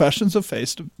professions of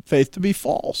faith to be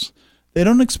false. They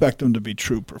don't expect them to be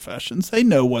true professions. They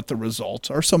know what the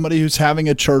results are. Somebody who's having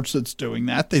a church that's doing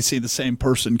that, they see the same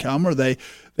person come, or they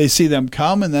see them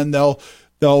come, and then they'll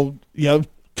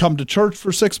come to church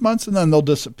for 6 months and then they'll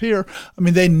disappear. I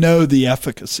mean, they know the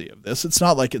efficacy of this. It's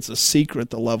not like it's a secret,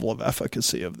 the level of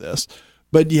efficacy of this.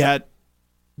 But yet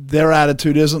their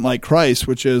attitude isn't like Christ,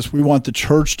 which is we want the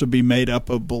church to be made up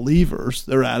of believers.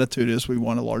 Their attitude is we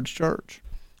want a large church.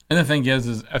 And the thing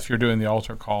is if you're doing the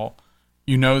altar call,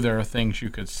 you know there are things you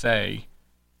could say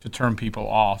to turn people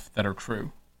off that are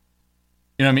true.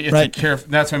 You know what I mean? It's right.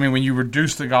 That's what I mean. When you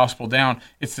reduce the gospel down,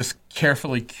 it's this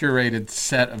carefully curated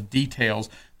set of details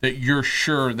that you're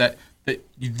sure that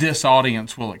this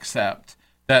audience will accept.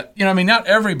 That, you know, I mean, not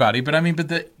everybody, but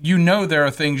that you know there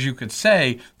are things you could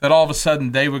say that all of a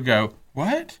sudden they would go,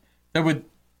 what? That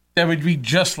would be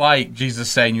just like Jesus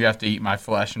saying you have to eat my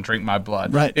flesh and drink my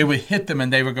blood. Right. It would hit them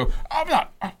and they would go, I'm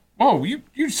not. Whoa, you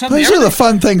suddenly. Those are the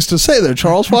fun things to say there,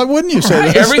 Charles. Why wouldn't you say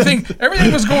right. this?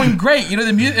 Everything was going great, you know.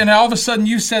 And all of a sudden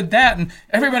you said that, and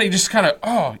everybody just kind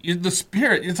of, the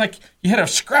spirit. It's like you hit a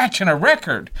scratch in a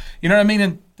record. You know what I mean?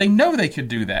 And they know they could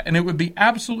do that, and it would be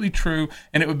absolutely true,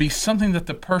 and it would be something that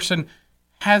the person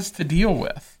has to deal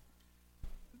with.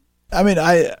 I mean,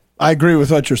 I agree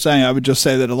with what you're saying. I would just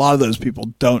say that a lot of those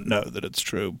people don't know that it's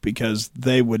true because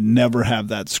they would never have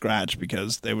that scratch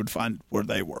because they would find where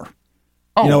they were.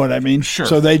 You know what I mean? Sure.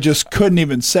 So they just couldn't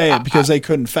even say it because they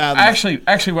couldn't fathom it.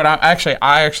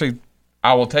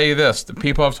 I will tell you this: the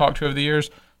people I've talked to over the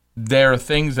years, there are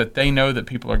things that they know that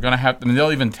people are going to have. I mean,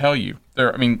 they'll even tell you.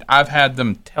 I've had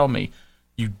them tell me,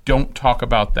 "You don't talk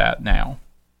about that now."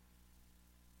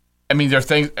 I mean, there are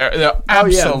things.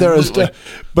 Absolutely.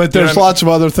 But there's lots of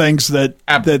other things that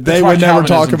they would never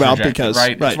talk about because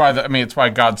right. It's why it's why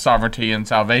God's sovereignty and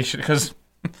salvation. Because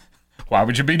why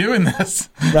would you be doing this?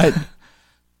 Right.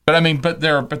 But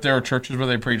there are churches where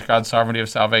they preach God's sovereignty of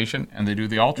salvation and they do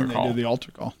the altar call. They do the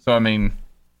altar call. So I mean,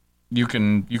 you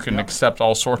can accept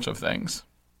all sorts of things.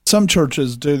 Some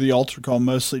churches do the altar call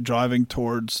mostly driving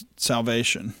towards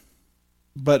salvation,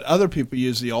 but other people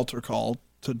use the altar call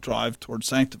to drive towards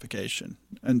sanctification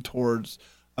and towards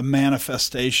a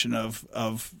manifestation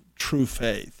of true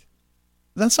faith.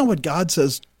 That's not what God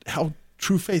says. How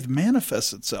true faith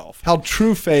manifests itself. How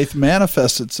true faith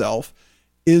manifests itself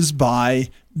is by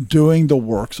doing the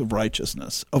works of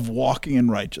righteousness, of walking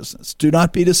in righteousness. Do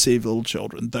not be deceived, little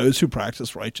children. Those who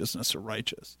practice righteousness are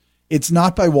righteous. It's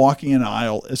not by walking an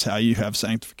aisle is how you have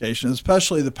sanctification,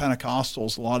 especially the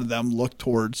Pentecostals. A lot of them look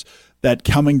towards that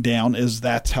coming down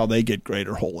that's how they get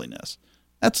greater holiness.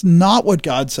 That's not what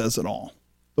God says at all.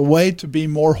 The way to be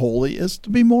more holy is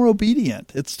to be more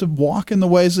obedient. It's to walk in the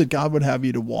ways that God would have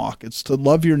you to walk. It's to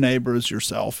love your neighbor as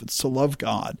yourself. It's to love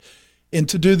God. And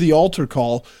to do the altar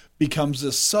call becomes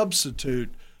this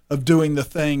substitute of doing the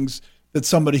things that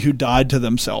somebody who died to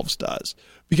themselves does.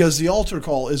 Because the altar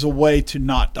call is a way to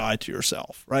not die to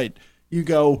yourself, right? You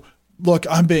go, look,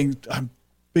 I'm being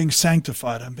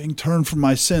sanctified. I'm being turned from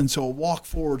my sin, so I'll walk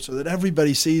forward so that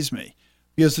everybody sees me.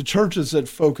 Because the churches that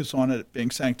focus on it being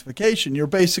sanctification, you're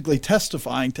basically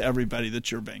testifying to everybody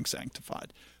that you're being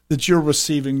sanctified, that you're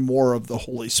receiving more of the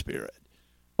Holy Spirit.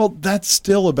 Well, that's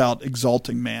still about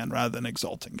exalting man rather than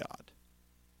exalting God.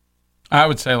 I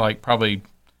would say probably,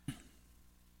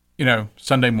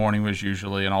 Sunday morning was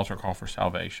usually an altar call for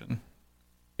salvation.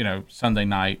 Sunday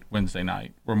night, Wednesday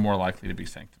night were more likely to be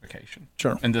sanctification.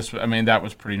 Sure. And that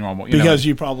was pretty normal. Because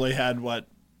you probably had,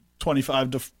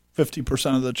 25 to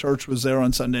 50% of the church was there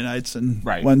on Sunday nights and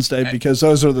Wednesday because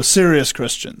those are the serious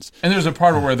Christians. And there's a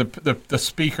part where the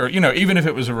speaker, even if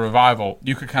it was a revival,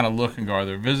 you could kind of look and go, are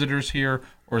there visitors here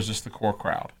or is this the core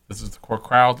crowd? This is the core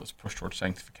crowd. Let's push towards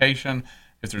sanctification.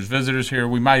 If there's visitors here,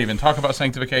 we might even talk about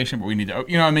sanctification, but we need to,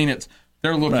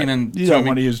 they're looking and you don't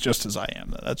want to use Just As I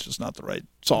Am. That's just not the right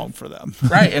song for them.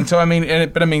 Right. And so, I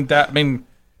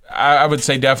would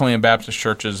say definitely in Baptist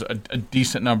churches, a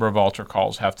decent number of altar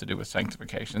calls have to do with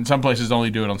sanctification. In some places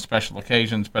only do it on special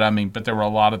occasions, but there were a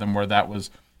lot of them where that was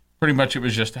pretty much, it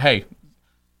was just, hey,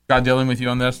 God dealing with you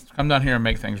on this, come down here and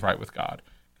make things right with God.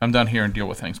 Come down here and deal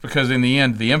with things. Because in the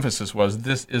end, the emphasis was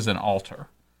this is an altar.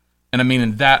 And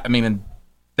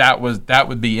that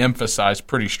would be emphasized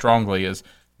pretty strongly as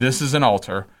this is an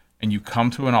altar, and you come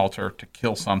to an altar to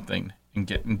kill something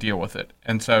and deal with it.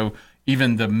 And so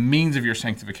even the means of your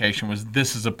sanctification was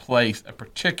this is a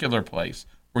particular place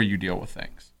where you deal with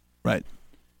things. Right.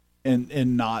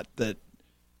 And not that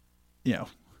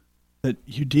that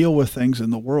you deal with things in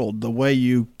the world. The way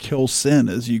you kill sin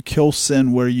is you kill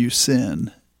sin where you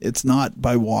sin. It's not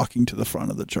by walking to the front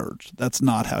of the church. That's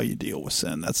not how you deal with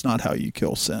sin. That's not how you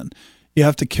kill sin. You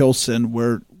have to kill sin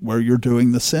where you're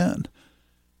doing the sin.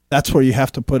 That's where you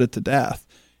have to put it to death.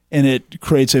 And it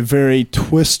creates a very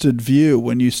twisted view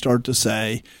when you start to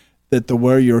say that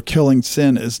where you're killing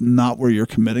sin is not where you're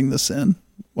committing the sin.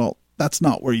 Well, that's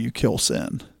not where you kill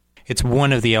sin. It's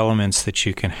one of the elements that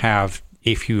you can have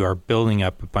if you are building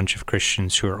up a bunch of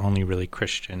Christians who are only really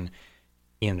Christian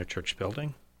in a church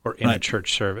building or in a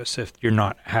church service. If you're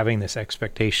not having this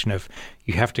expectation of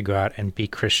you have to go out and be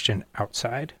Christian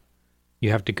outside, you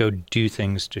have to go do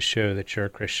things to show that you're a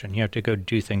Christian. You have to go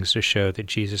do things to show that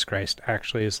Jesus Christ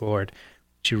actually is Lord,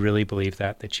 that you really believe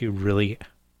that you really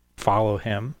follow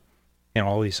him in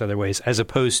all these other ways, as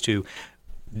opposed to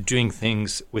doing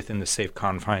things within the safe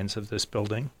confines of this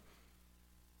building.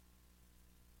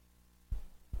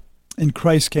 And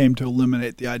Christ came to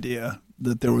eliminate the idea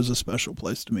that there was a special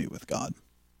place to meet with God.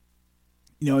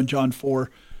 In John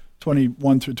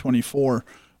 4:21-24,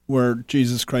 where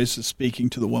Jesus Christ is speaking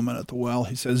to the woman at the well,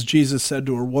 he says, Jesus said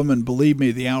to her, "Woman, believe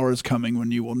me, the hour is coming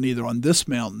when you will neither on this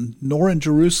mountain nor in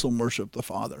Jerusalem worship the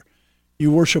Father.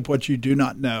 You worship what you do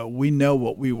not know. We know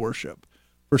what we worship,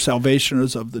 for salvation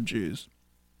is of the Jews.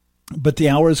 But the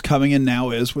hour is coming, and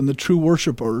now is, when the true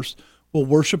worshipers will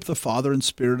worship the Father in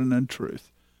spirit and in truth.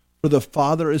 For the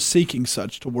Father is seeking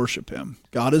such to worship him.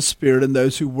 God is spirit, and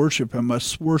those who worship him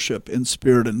must worship in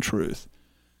spirit and truth."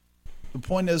 The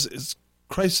point is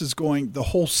Christ is going, the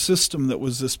whole system that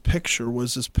was this picture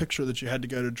that you had to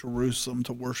go to Jerusalem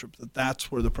to worship,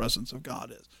 that's where the presence of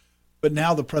God is. But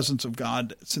now the presence of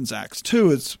God, since Acts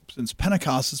 2, since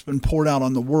Pentecost, has been poured out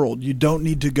on the world. You don't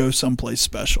need to go someplace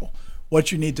special.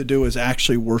 What you need to do is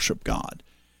actually worship God.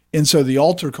 And so the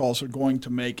altar calls are going to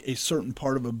make a certain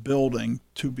part of a building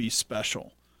to be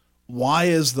special. Why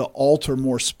is the altar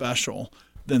more special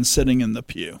than sitting in the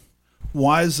pew?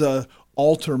 Why is the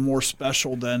altar more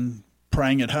special than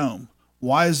praying at home?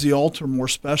 Why is the altar more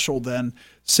special than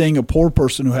seeing a poor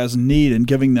person who has need and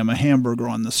giving them a hamburger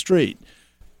on the street?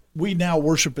 We now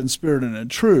worship in spirit and in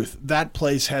truth. That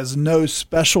place has no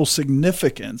special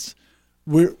significance.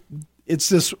 It's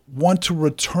this want to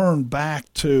return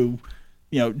back to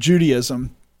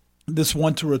Judaism, this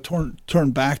want to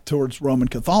turn back towards Roman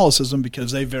Catholicism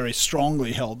because they very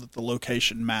strongly held that the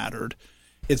location mattered.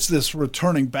 It's this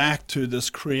returning back to this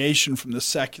creation from the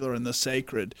secular and the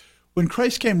sacred. When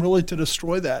Christ came really to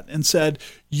destroy that and said,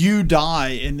 you die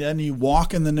and then you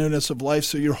walk in the newness of life,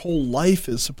 so your whole life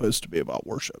is supposed to be about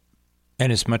worship.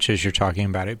 And as much as you're talking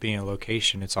about it being a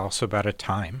location, it's also about a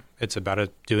time. It's about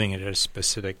doing it at a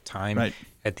specific time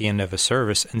at the end of a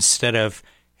service, instead of,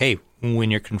 hey,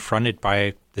 when you're confronted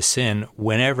by the sin,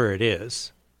 whenever it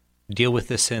is, deal with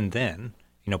the sin then.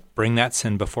 Bring that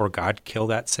sin before God, kill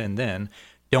that sin then.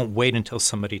 Don't wait until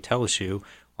somebody tells you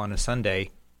on a Sunday,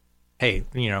 hey,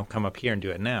 come up here and do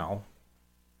it now.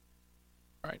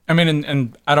 Right. I mean,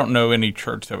 and I don't know any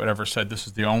church that would ever said this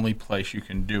is the only place you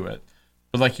can do it.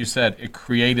 But like you said, it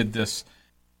created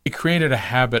a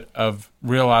habit of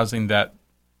realizing that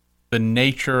the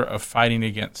nature of fighting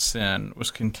against sin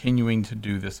was continuing to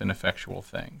do this ineffectual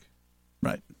thing.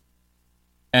 Right.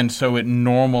 And so it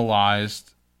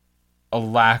normalized a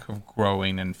lack of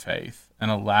growing in faith and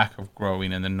a lack of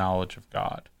growing in the knowledge of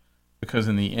God. Because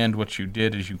in the end, what you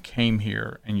did is you came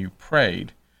here and you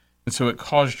prayed. And so it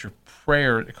caused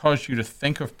you to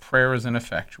think of prayer as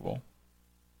ineffectual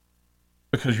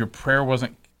because your prayer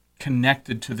wasn't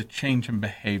connected to the change in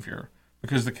behavior.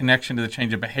 Because the connection to the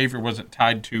change of behavior wasn't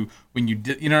tied to when you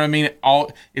did, what I mean?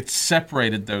 It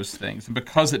separated those things. And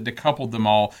because it decoupled them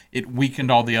all, it weakened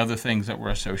all the other things that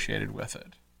were associated with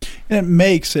it. And it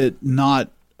makes it not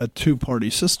a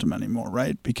two-party system anymore,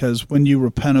 right? Because when you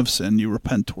repent of sin, you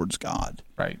repent towards God.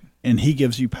 Right. And he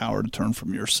gives you power to turn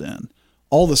from your sin.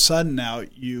 All of a sudden now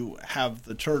you have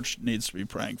the church needs to be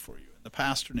praying for you. And the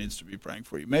pastor needs to be praying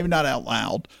for you. Maybe not out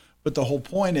loud, but the whole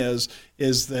point is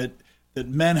that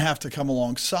men have to come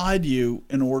alongside you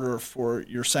in order for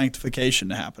your sanctification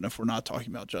to happen, if we're not talking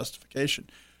about justification.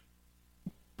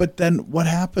 But then what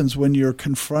happens when you're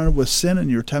confronted with sin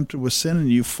and you're tempted with sin and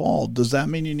you fall? Does that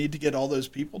mean you need to get all those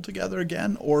people together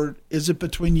again? Or is it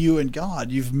between you and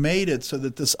God? You've made it so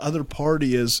that this other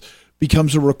party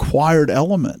becomes a required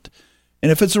element.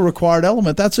 And if it's a required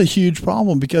element, that's a huge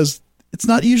problem because it's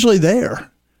not usually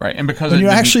there. Right, and because when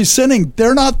you're actually sinning,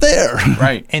 they're not there.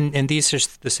 Right. And these are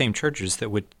the same churches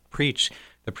that would preach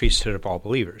the priesthood of all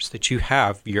believers, that you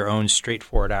have your own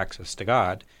straightforward access to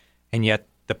God, and yet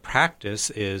the practice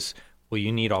is, well,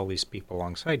 you need all these people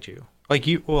alongside you.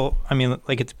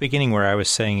 Like at the beginning where I was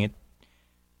saying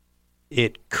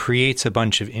it creates a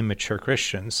bunch of immature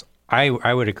Christians.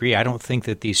 I would agree. I don't think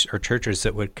that these are churches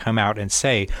that would come out and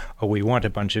say, "Oh, we want a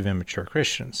bunch of immature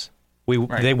Christians."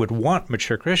 They would want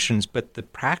mature Christians, but the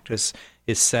practice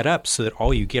is set up so that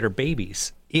all you get are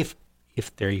babies, if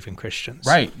they're even Christians.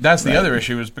 Right. That's the other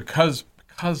issue, is because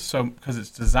it's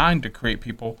designed to create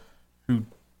people who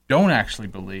don't actually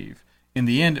believe. In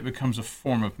the end, it becomes a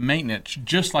form of maintenance,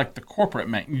 just like the corporate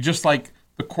maintenance, just like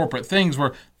the corporate things,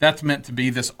 where that's meant to be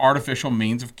this artificial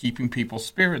means of keeping people's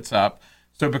spirits up.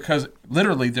 So because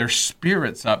literally their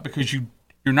spirits up, because you're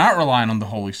not relying on the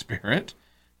Holy Spirit,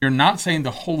 you're not saying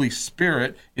the Holy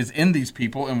Spirit is in these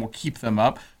people and will keep them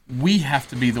up. We have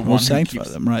to be the one who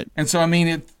keeps them, right? And so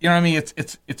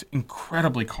it's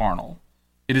incredibly carnal.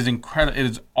 It is incredible. It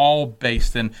is all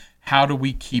based in how do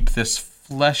we keep this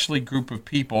fleshly group of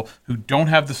people who don't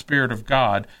have the Spirit of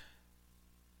God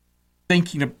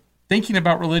thinking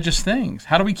about religious things.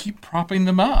 How do we keep propping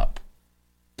them up?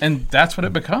 And that's what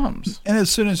it becomes. And as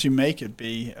soon as you make it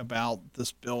be about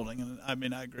this building,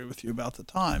 and I agree with you about the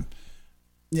time.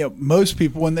 Most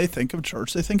people, when they think of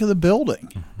church, they think of the building.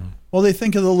 Mm-hmm. Well, they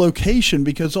think of the location,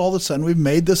 because all of a sudden we've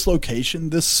made this location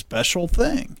this special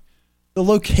thing. The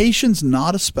location's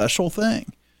not a special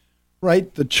thing,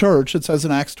 right? The church, it says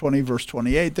in Acts 20, verse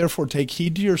 28, "Therefore take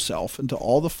heed to yourself and to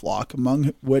all the flock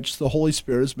among which the Holy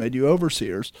Spirit has made you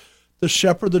overseers, to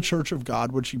shepherd the church of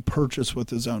God, which he purchased with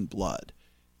his own blood."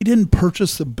 He didn't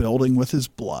purchase the building with his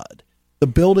blood. The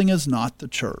building is not the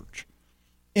church.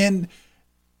 And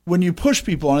when you push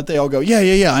people on it, they all go,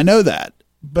 yeah, I know that.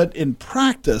 But in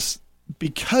practice,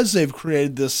 because they've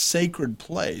created this sacred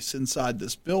place inside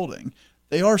this building,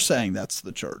 they are saying that's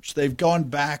the church. They've gone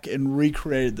back and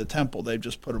recreated the temple. They've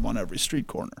just put them on every street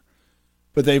corner.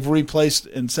 But they've replaced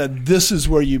and said, this is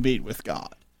where you meet with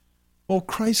God. Well,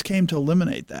 Christ came to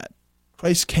eliminate that.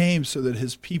 Christ came so that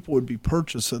his people would be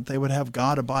purchased, so that they would have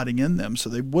God abiding in them, so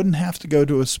they wouldn't have to go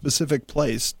to a specific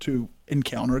place to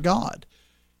encounter God.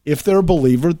 If they're a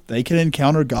believer, they can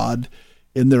encounter God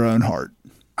in their own heart.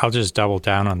 I'll just double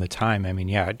down on the time.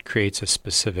 It creates a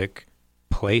specific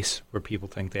place where people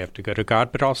think they have to go to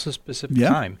God, but also a specific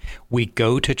time. We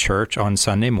go to church on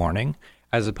Sunday morning,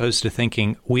 as opposed to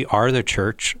thinking we are the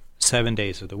church 7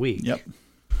 days of the week. Yep.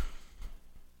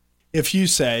 If you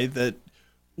say that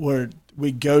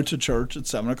we go to church at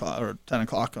 7 o'clock or 10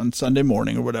 o'clock on Sunday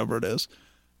morning or whatever it is,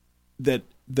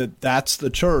 that's the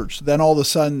church, then all of a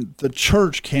sudden the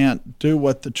church can't do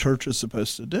what the church is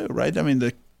supposed to do, right?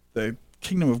 The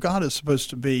kingdom of God is supposed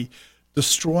to be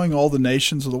destroying all the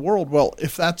nations of the world. Well,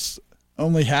 if that's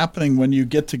only happening when you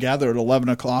get together at 11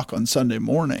 o'clock on Sunday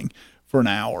morning for an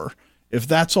hour, if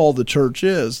that's all the church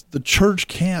is, the church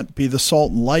can't be the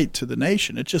salt and light to the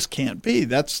nation. It just can't be.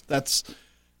 That's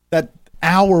that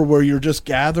hour where you're just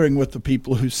gathering with the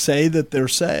people who say that they're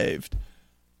saved.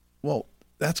 Well,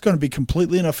 that's going to be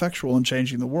completely ineffectual in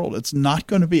changing the world. It's not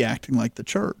going to be acting like the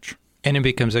church. And it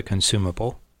becomes a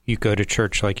consumable. You go to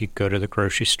church like you go to the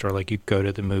grocery store, like you go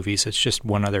to the movies. It's just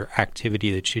one other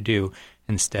activity that you do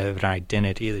instead of an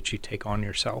identity that you take on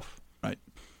yourself. Right.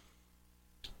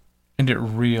 And it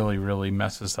really, really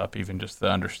messes up even just the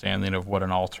understanding of what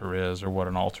an altar is, or what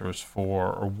an altar is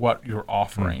for, or what you're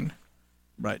offering.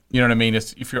 Right. You know what I mean?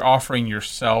 It's, if you're offering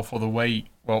yourself, the way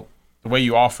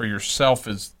you offer yourself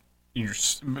is,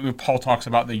 Paul talks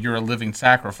about that you're a living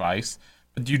sacrifice,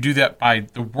 but you do that by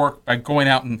going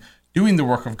out and doing the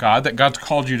work of God that God's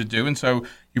called you to do. And so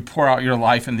you pour out your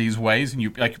life in these ways, and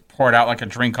you pour it out like a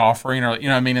drink offering, or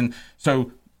And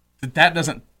so that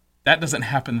doesn't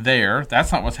happen there.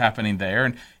 That's not what's happening there.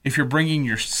 And if you're bringing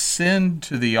your sin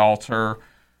to the altar,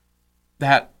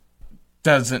 that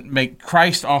doesn't make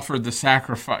Christ offered the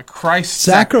sacrifice.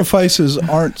 Sacrifices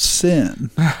aren't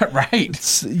sin. Right.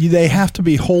 They have to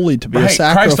be holy to be a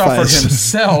sacrifice. Christ offered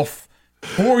himself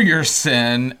for your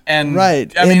sin. And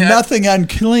right. Nothing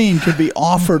unclean could be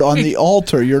offered on the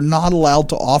altar. You're not allowed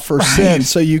to offer sin.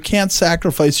 So you can't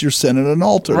sacrifice your sin at an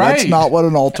altar. Right. That's not what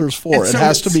an altar's for. It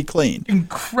has to be clean.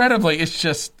 Incredibly, it's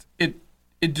just, it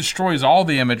destroys all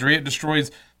the imagery. It destroys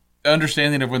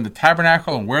understanding of when the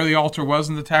tabernacle and where the altar was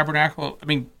in the tabernacle.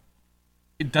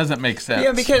 It doesn't make sense.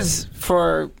 Yeah, because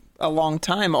for a long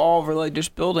time, all religious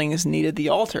buildings needed the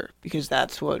altar, because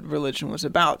that's what religion was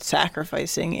about,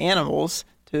 sacrificing animals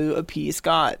to appease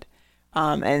God.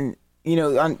 On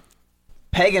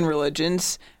pagan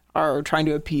religions are trying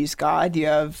to appease God. You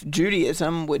have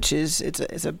Judaism, which is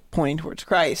it's a pointing towards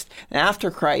Christ. And after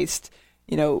Christ,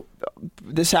 the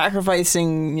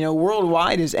sacrificing,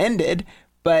 worldwide is ended.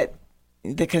 But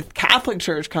the Catholic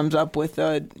Church comes up with,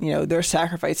 they're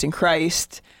sacrificing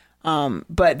Christ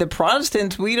But the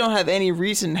Protestants, we don't have any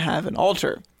reason to have an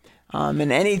altar.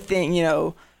 And anything,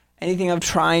 anything of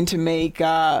trying to make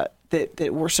that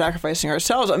we're sacrificing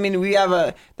ourselves. I mean,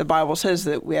 the Bible says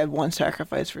that we have one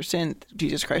sacrifice for sin,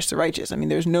 Jesus Christ the righteous. I mean,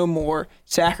 there's no more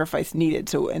sacrifice needed.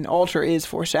 So an altar is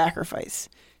for sacrifice.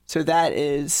 So that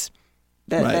is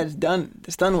done.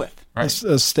 It's done with. Right.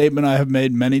 A statement I have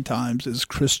made many times is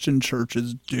Christian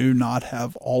churches do not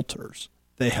have altars.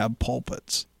 They have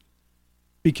pulpits.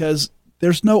 Because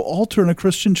there's no altar in a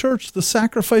Christian church. The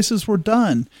sacrifices were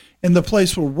done. And the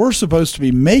place where we're supposed to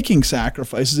be making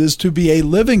sacrifices is to be a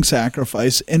living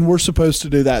sacrifice, and we're supposed to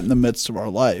do that in the midst of our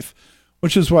life,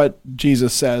 which is what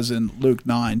Jesus says in Luke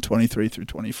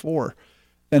 9:23-24.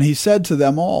 Then he said to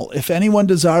them all, if anyone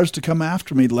desires to come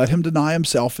after me, let him deny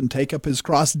himself and take up his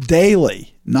cross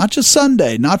daily, not just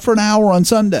Sunday, not for an hour on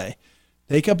Sunday.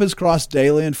 Take up his cross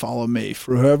daily and follow me.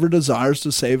 For whoever desires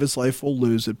to save his life will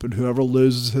lose it, but whoever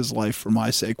loses his life for my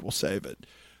sake will save it.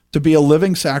 To be a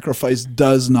living sacrifice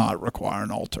does not require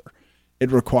an altar.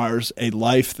 It requires a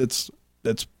life that's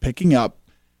picking up,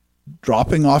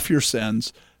 dropping off your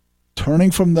sins,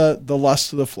 turning from the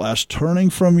lust of the flesh, turning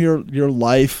from your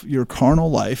life, your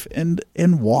carnal life, and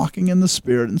walking in the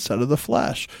Spirit instead of the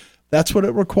flesh. That's what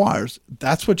it requires.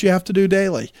 That's what you have to do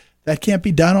daily. That can't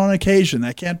be done on occasion.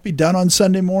 That can't be done on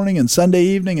Sunday morning and Sunday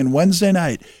evening and Wednesday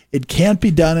night. It can't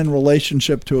be done in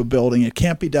relationship to a building. It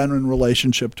can't be done in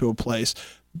relationship to a place.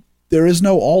 There is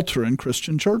no altar in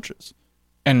Christian churches.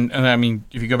 And I mean,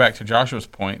 if you go back to Joshua's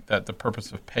point that the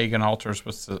purpose of pagan altars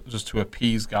was just to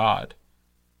appease God,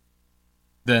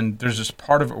 then there's this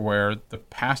part of it where the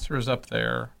pastor is up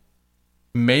there,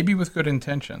 maybe with good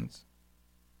intentions.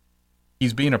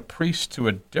 He's being a priest to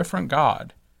a different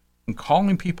God and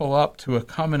calling people up to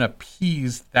come and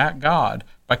appease that God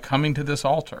by coming to this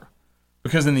altar.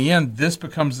 Because in the end, this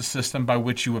becomes the system by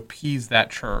which you appease that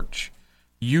church.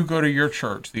 You go to your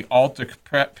church, the altar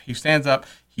prep, he stands up,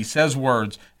 he says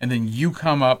words, and then you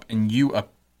come up and you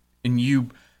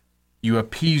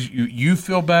appease, you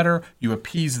feel better, you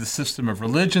appease the system of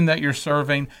religion that you're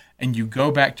serving, and you go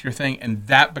back to your thing, and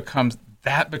that becomes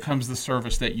the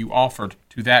service that you offered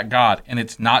to that God, and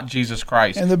it's not Jesus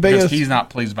Christ, and because he's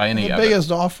not pleased by any of it. The biggest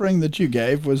offering that you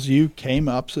gave was you came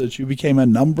up so that you became a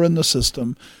number in the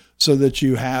system, so that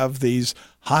you have these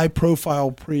high-profile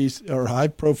priests or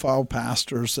high-profile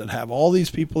pastors that have all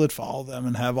these people that follow them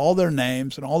and have all their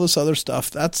names and all this other stuff.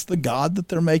 That's the God that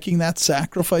they're making that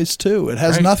sacrifice to. It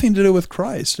has nothing to do with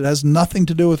Christ. It has nothing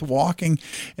to do with walking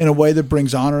in a way that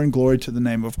brings honor and glory to the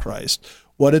name of Christ.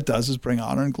 What it does is bring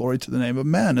honor and glory to the name of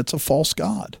men. It's a false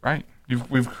god. Right.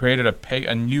 We've created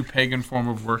a new pagan form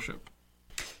of worship.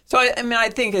 So, I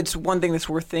think it's one thing that's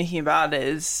worth thinking about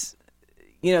is,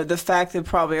 the fact that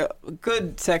probably a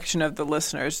good section of the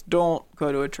listeners don't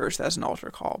go to a church that has an altar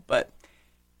call, but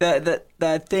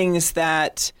the things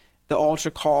that the altar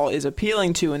call is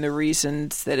appealing to and the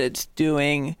reasons that it's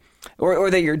doing or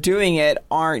that you're doing it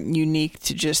aren't unique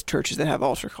to just churches that have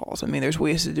altar calls. I mean, there's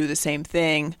ways to do the same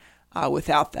thing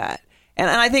without that. And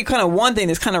I think kind of one thing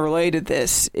that's kind of related to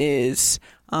this is,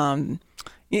 one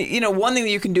thing that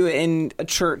you can do in a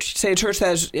church, say a church that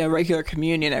has regular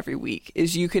communion every week,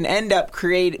 is you can end up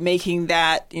making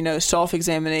that,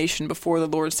 self-examination before the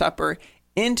Lord's Supper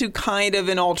into kind of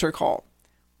an altar call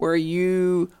where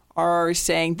you are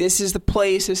saying, this is the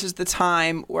place, this is the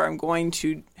time where I'm going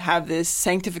to have this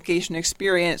sanctification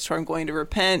experience, where I'm going to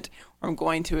repent, or I'm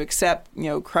going to accept,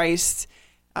 Christ's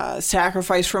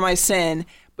sacrifice for my sin,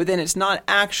 but then it's not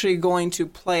actually going to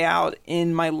play out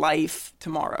in my life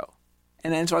tomorrow.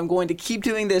 And then so I'm going to keep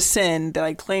doing this sin that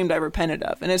I claimed I repented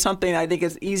of. And it's something I think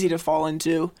is easy to fall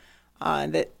into,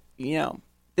 that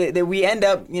we end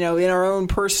up, in our own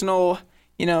personal,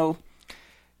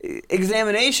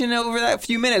 examination over that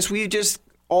few minutes. We've just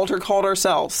altar called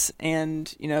ourselves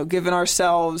and, given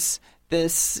ourselves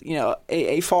this,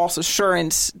 a false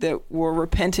assurance that we're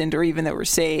repentant or even that we're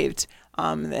saved.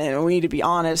 And we need to be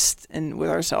honest and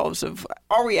with ourselves of,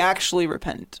 are we actually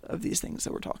repentant of these things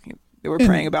that we're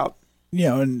praying about?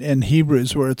 In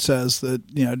Hebrews where it says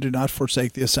that, do not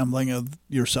forsake the assembling of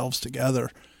yourselves together.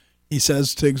 He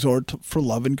says to exhort for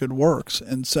love and good works.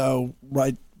 And so,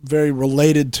 very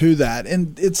related to that.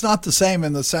 And it's not the same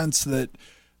in the sense that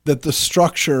the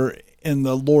structure in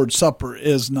the Lord's Supper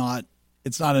it's not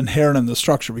inherent in the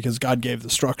structure because God gave the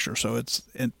structure. So it's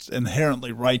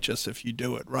inherently righteous if you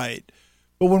do it right.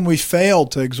 But when we fail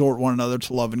to exhort one another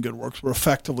to love and good works, we're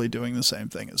effectively doing the same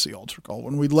thing as the altar call.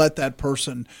 When we let that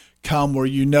person come where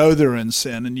they're in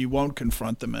sin and you won't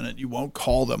confront them in it, you won't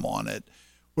call them on it,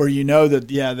 where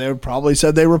that, they probably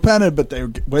said they repented, but they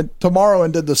went tomorrow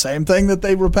and did the same thing that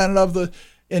they repented of.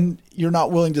 and you're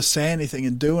not willing to say anything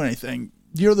and do anything,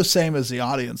 you're the same as the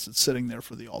audience that's sitting there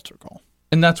for the altar call.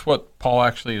 And that's what Paul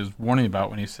actually is warning about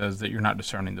when he says that you're not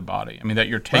discerning the body. I mean, that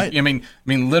you're taking. Right. I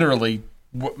mean, literally.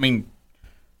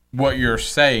 What you're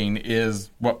saying is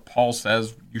what Paul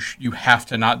says you have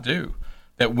to not do.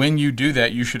 That when you do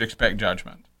that, you should expect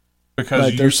judgment.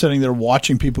 Because they're sitting there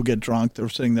watching people get drunk. They're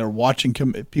sitting there watching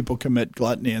people commit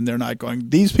gluttony, and they're not going,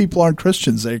 these people aren't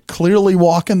Christians. They clearly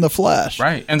walk in the flesh.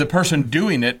 Right. And the person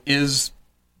doing it is,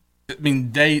 I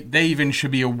mean, they even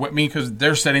should be aware, because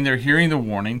they're sitting there hearing the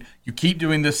warning. You keep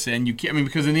doing this sin.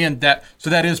 Because in the end,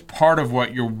 that is part of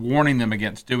what you're warning them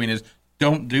against doing is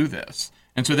don't do this.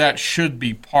 And so that should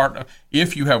be part of,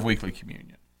 if you have weekly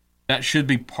communion, that should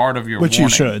be part of your Which warning.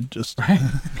 you should. Just right?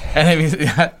 And I mean,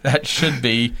 that should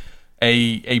be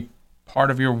a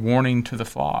part of your warning to the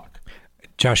flock.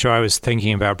 Joshua, I was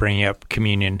thinking about bringing up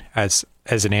communion as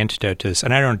an antidote to this,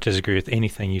 and I don't disagree with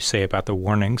anything you say about the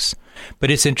warnings, but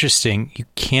it's interesting. You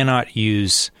cannot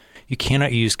use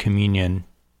communion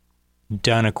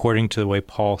done according to the way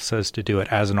Paul says to do it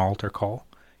as an altar call.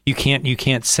 You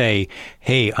can't say,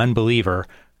 "Hey, unbeliever,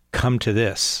 come to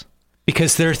this,"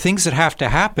 because there are things that have to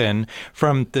happen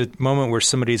from the moment where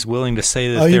somebody's willing to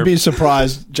say that. You'd be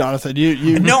surprised, Jonathan.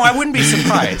 You No, I wouldn't be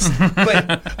surprised.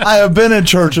 But I have been in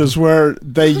churches where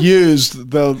they used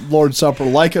the Lord's Supper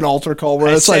like an altar call,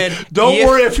 where it's like, "Don't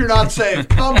worry if you're not saved,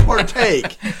 come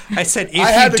partake." I said, if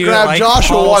I had you to do grab it like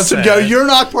Joshua Paul once and go, said- "You're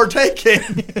not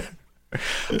partaking."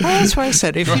 Well, that's why I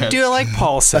said, if you do it like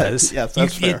Paul says, Yes,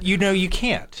 that's fair. you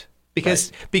can't.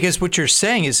 Because what you're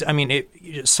saying is, I mean,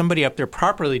 somebody up there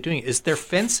properly doing it is they're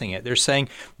fencing it. They're saying,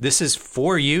 this is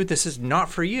for you, this is not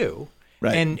for you.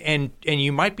 Right. And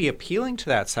you might be appealing to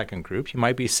that second group. You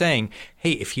might be saying,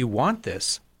 hey, if you want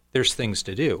this, there's things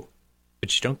to do,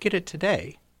 but you don't get it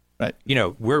today. Right. You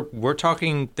know, we're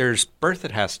talking, there's birth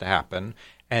that has to happen,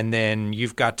 and then you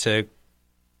have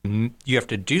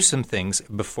to do some things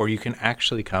before you can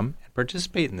actually come and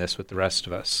participate in this with the rest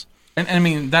of us. And I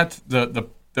mean, that's the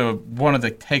one of the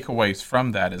takeaways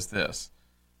from that is this.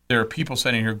 There are people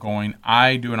sitting here going,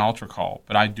 I do an altar call,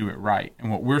 but I do it right.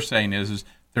 And what we're saying is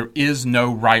there is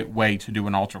no right way to do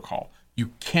an altar call. You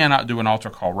cannot do an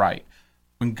altar call right.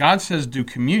 When God says do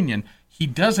communion, he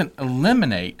doesn't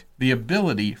eliminate the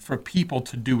ability for people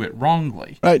to do it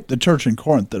wrongly. Right. The church in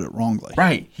Corinth did it wrongly.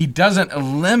 Right. He doesn't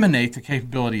eliminate the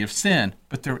capability of sin,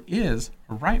 but there is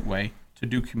a right way to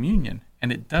do communion,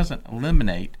 and it doesn't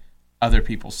eliminate other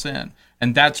people's sin.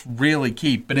 And that's really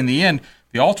key. But in the end,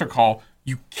 the altar call,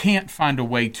 you can't find a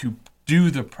way to do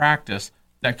the practice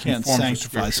that Can't conforms to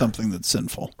sanctify Scripture. something that's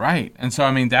sinful. Right. And so,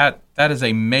 I mean, that is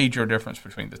a major difference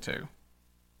between the two.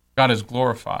 God is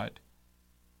glorified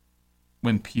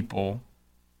when people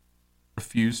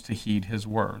refuse to heed his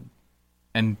word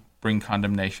and bring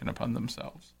condemnation upon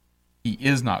themselves. He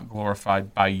is not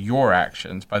glorified by your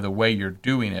actions, by the way you're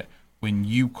doing it, when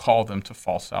you call them to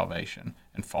false salvation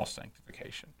and false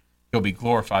sanctification. He'll be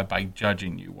glorified by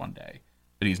judging you one day,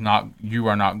 but you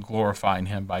are not glorifying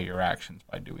him by your actions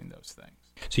by doing those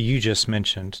things. So you just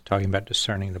mentioned talking about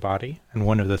discerning the body, and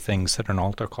one of the things that an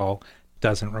altar call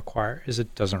doesn't require is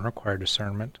it doesn't require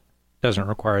discernment. It doesn't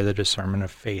require the discernment of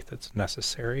faith that's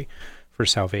necessary for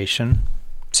salvation.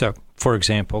 So, for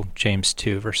example, James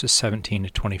 2, verses 17 to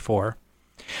 24.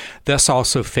 Thus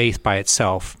also faith by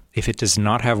itself, if it does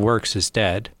not have works, is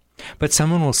dead. But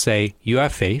someone will say, you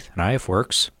have faith, and I have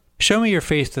works. Show me your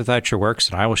faith without your works,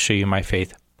 and I will show you my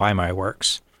faith by my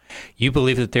works. You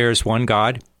believe that there is one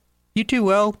God? You do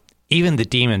well. Even the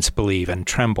demons believe and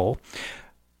tremble.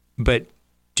 But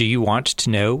do you want to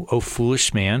know, O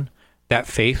foolish man, that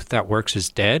faith that works is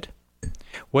dead?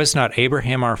 Was not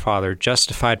Abraham our father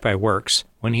justified by works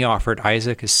when he offered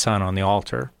Isaac his son on the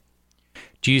altar?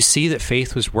 Do you see that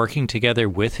faith was working together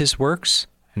with his works,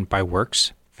 and by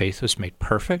works faith was made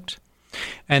perfect?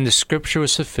 And the scripture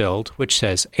was fulfilled, which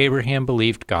says, Abraham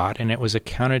believed God, and it was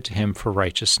accounted to him for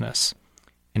righteousness.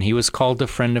 And he was called the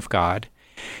friend of God.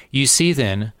 You see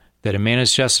then that a man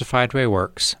is justified by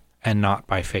works, and not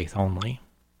by faith only.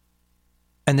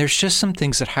 And there's just some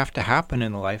things that have to happen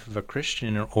in the life of a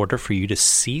Christian in order for you to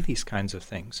see these kinds of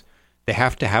things. They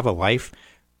have to have a life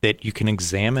that you can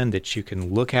examine, that you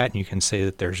can look at, and you can say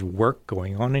that there's work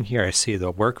going on in here. I see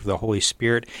the work of the Holy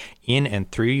Spirit in and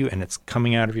through you, and it's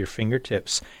coming out of your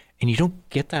fingertips. And you don't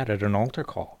get that at an altar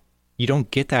call. You don't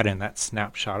get that in that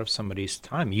snapshot of somebody's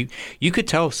time. You could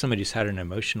tell if somebody's had an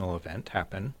emotional event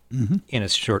happen in a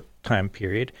short time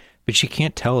period, but you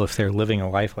can't tell if they're living a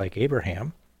life like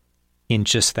Abraham in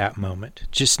just that moment.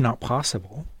 Just not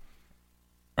possible.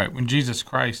 Right. When Jesus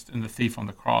Christ and the thief on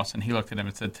the cross, and he looked at him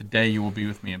and said, today you will be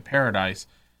with me in paradise,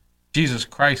 Jesus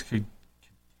Christ could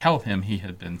tell him he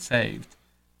had been saved.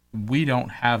 We don't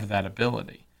have that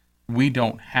ability. We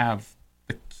don't have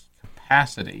the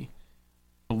capacity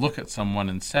to look at someone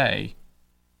and say,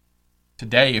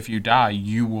 today, if you die,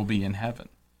 you will be in heaven.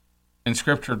 And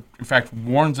Scripture, in fact,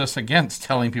 warns us against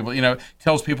telling people,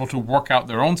 tells people to work out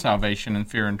their own salvation in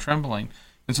fear and trembling.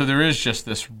 And so there is just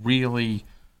this really,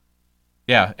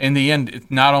 in the end,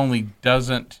 it not only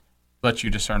doesn't let you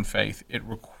discern faith, it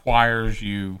requires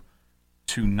you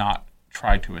to not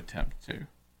try to attempt to.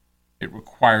 It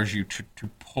requires you to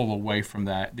pull away from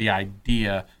that, the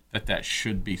idea that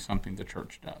should be something the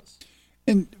church does.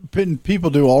 And when people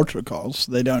do altar calls,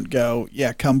 they don't go,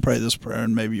 come pray this prayer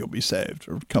and maybe you'll be saved,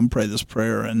 or come pray this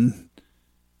prayer and,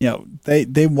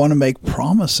 they want to make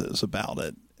promises about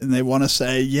it. And they want to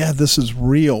say, this is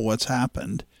real, what's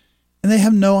happened. And they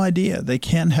have no idea. They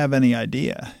can't have any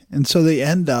idea. And so they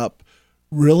end up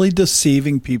really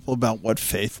deceiving people about what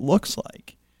faith looks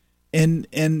like. And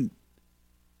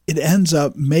it ends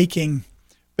up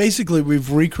basically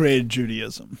we've recreated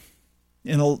Judaism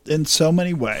in so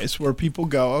many ways, where people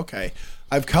go, okay,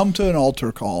 I've come to an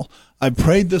altar call, I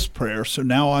prayed this prayer, so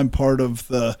now I'm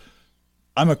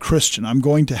I'm a Christian, I'm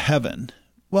going to heaven.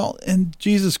 Well, and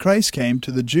Jesus Christ came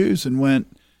to the Jews and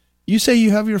went, you say you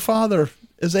have your father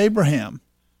as Abraham.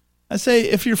 I say,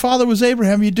 if your father was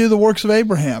Abraham, you do the works of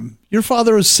Abraham. Your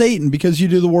father is Satan because you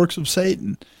do the works of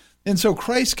Satan. And so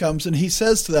Christ comes and he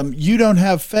says to them, you don't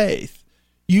have faith.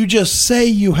 You just say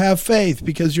you have faith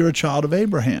because you're a child of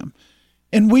Abraham.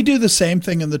 And we do the same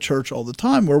thing in the church all the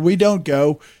time, where we don't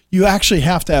go, you actually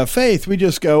have to have faith. We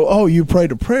just go, oh, you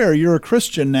prayed a prayer, you're a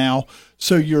Christian now,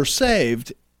 so you're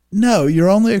saved. No, you're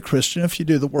only a Christian if you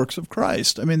do the works of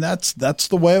Christ. I mean, that's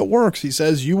the way it works. He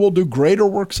says, you will do greater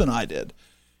works than I did.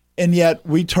 And yet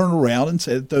we turn around and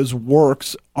say that those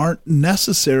works aren't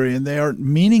necessary and they aren't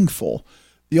meaningful.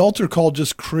 The altar call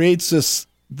just creates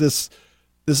this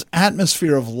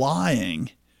atmosphere of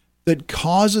lying that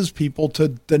causes people to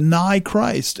deny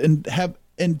Christ and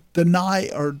deny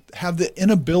or have the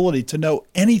inability to know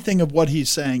anything of what he's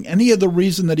saying, any of the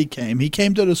reason that he came. He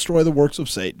came to destroy the works of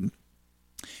Satan.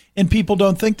 And people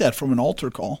don't think that from an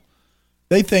altar call.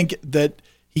 They think that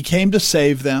he came to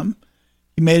save them.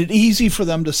 He made it easy for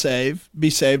them to be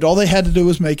saved. All they had to do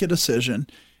was make a decision.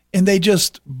 And they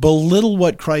just belittle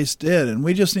what Christ did. And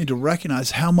we just need to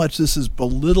recognize how much this is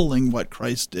belittling what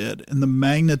Christ did and the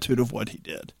magnitude of what he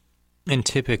did. And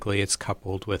typically it's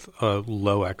coupled with a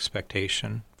low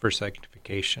expectation for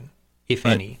sanctification, if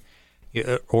right.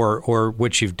 any. Or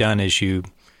what you've done is you've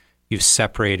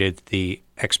separated the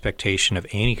expectation of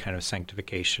any kind of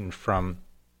sanctification from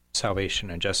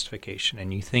salvation and justification.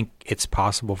 And you think it's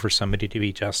possible for somebody to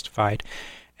be justified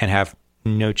and have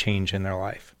no change in their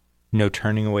life, no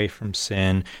turning away from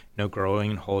sin, no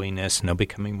growing in holiness, no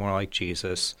becoming more like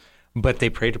Jesus. But they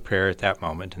prayed a prayer at that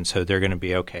moment, and so they're going to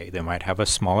be okay. They might have a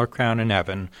smaller crown in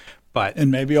heaven, and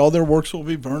maybe all their works will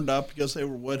be burned up because they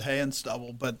were wood, hay, and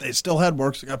stubble, but they still had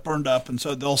works that got burned up, and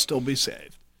so they'll still be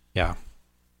saved. Yeah.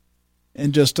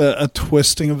 And just a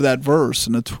twisting of that verse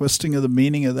and a twisting of the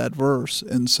meaning of that verse.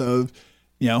 And so,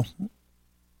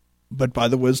 but by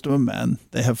the wisdom of men,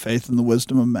 they have faith in the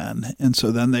wisdom of men. And so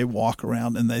then they walk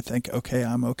around and they think, okay,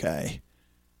 I'm okay.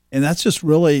 And that's just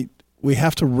really, we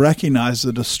have to recognize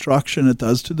the destruction it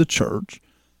does to the church,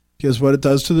 because what it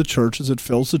does to the church is it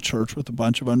fills the church with a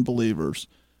bunch of unbelievers.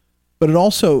 But it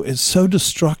also is so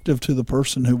destructive to the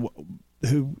person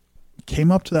who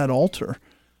came up to that altar,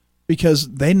 because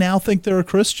they now think they're a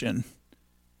Christian,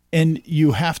 and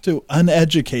you have to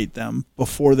uneducate them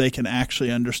before they can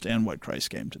actually understand what Christ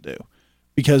came to do,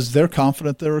 because they're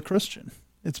confident they're a Christian.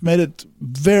 It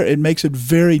makes it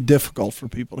very difficult for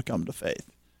people to come to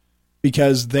faith,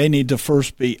 because they need to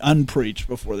first be unpreached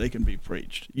before they can be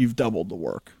preached. You've doubled the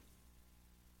work.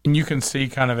 And you can see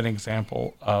kind of an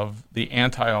example of the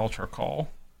anti-altar call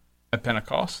at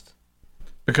Pentecost,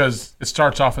 because it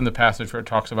starts off in the passage where it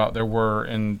talks about there were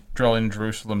dwelling in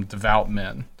Jerusalem devout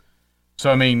men.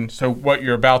 So what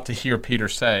you're about to hear Peter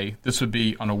say, this would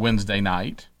be on a Wednesday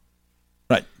night.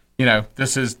 Right.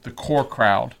 This is the core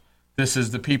crowd. This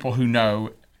is the people who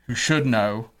know, who should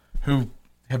know, who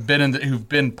have been who've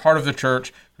been part of the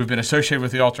church, who've been associated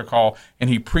with the altar call, and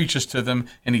he preaches to them,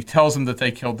 and he tells them that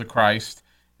they killed the Christ.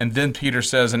 And then Peter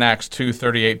says in Acts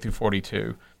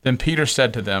 2:38-42, then Peter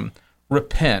said to them,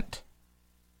 repent,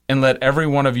 and let every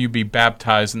one of you be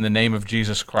baptized in the name of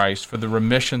Jesus Christ for the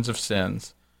remissions of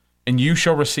sins, and you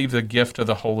shall receive the gift of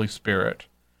the Holy Spirit.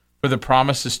 For the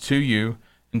promise is to you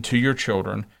and to your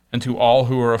children and to all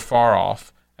who are afar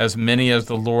off, as many as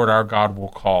the Lord our God will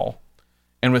call.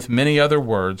 And with many other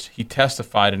words he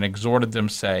testified and exhorted them,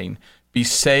 saying, be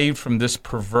saved from this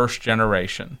perverse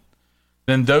generation."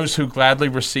 Then those who gladly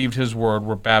received his word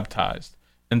were baptized,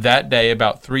 and that day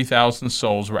about 3,000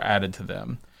 souls were added to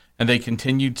them. And they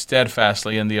continued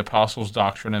steadfastly in the apostles'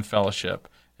 doctrine and fellowship,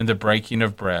 in the breaking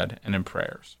of bread, and in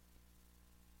prayers.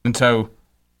 And so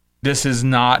this is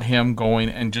not him going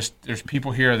and just, there's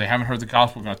people here, they haven't heard the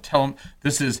gospel, we're going to tell them.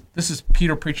 This is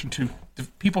Peter preaching to the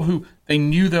people who, they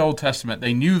knew the Old Testament,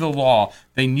 they knew the law,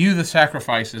 they knew the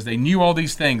sacrifices, they knew all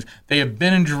these things. They had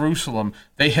been in Jerusalem.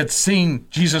 They had seen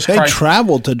Jesus Christ. They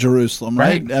traveled to Jerusalem,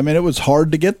 right? I mean, it was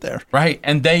hard to get there. Right,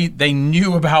 and they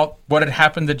knew about what had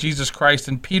happened to Jesus Christ.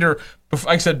 And Peter, like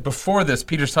I said before this,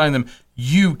 Peter's telling them,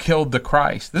 you killed the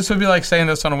Christ. This would be like saying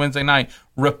this on a Wednesday night.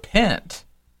 Repent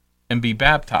and be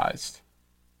baptized.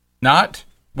 Not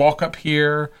walk up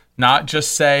here, not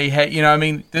just say, hey,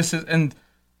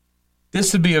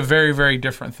 this would be a very, very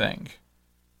different thing.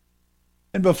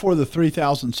 And before the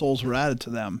 3,000 souls were added to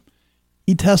them,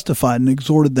 he testified and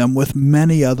exhorted them with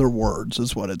many other words,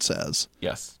 is what it says.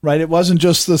 Yes. Right? It wasn't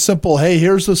just the simple, hey,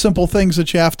 here's the simple things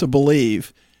that you have to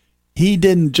believe. He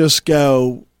didn't just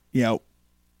go,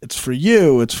 it's for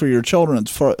you, it's for your children,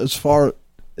 it's for as far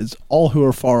as all who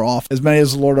are far off, as many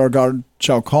as the Lord our God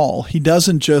shall call. He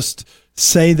doesn't just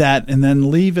say that and then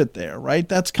leave it there, right?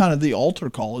 That's kind of the altar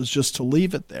call, is just to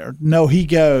leave it there. No, he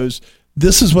goes,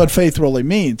 this is what faith really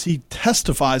means. He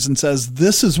testifies and says,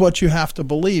 this is what you have to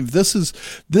believe. This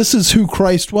is who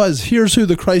Christ was. Here's who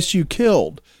the Christ you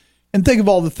killed. And think of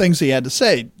all the things he had to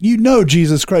say. You know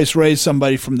Jesus Christ raised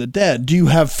somebody from the dead. Do you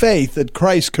have faith that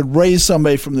Christ could raise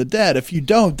somebody from the dead? If you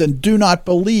don't, then do not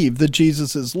believe that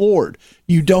Jesus is Lord.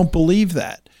 You don't believe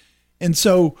that. And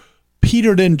so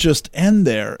Peter didn't just end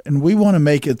there, and we want to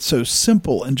make it so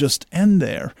simple and just end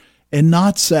there and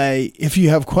not say, if you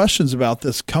have questions about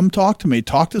this, come talk to me.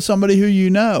 Talk to somebody who you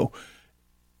know.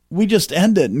 We just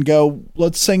end it and go,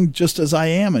 let's sing Just As I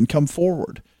Am and come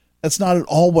forward. That's not at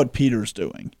all what Peter's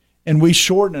doing. And we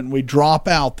shorten it and we drop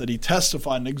out that he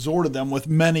testified and exhorted them with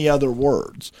many other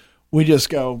words. We just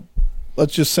go,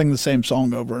 let's just sing the same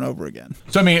song over and over again.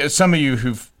 So, some of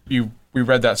you we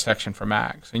read that section from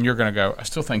Acts, and you're going to go, I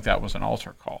still think that was an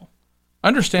altar call.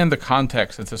 Understand the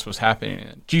context that this was happening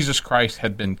in. Jesus Christ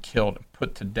had been killed and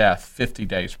put to death 50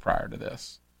 days prior to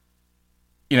this.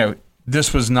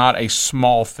 This was not a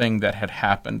small thing that had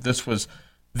happened. This was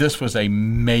a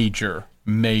major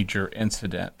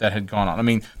incident that had gone on. I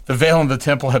mean, the veil in the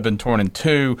temple had been torn in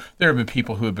two. There had been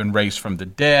people who had been raised from the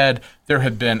dead. There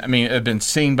had been, it had been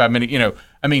seen by many,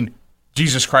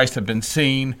 Jesus Christ had been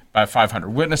seen by 500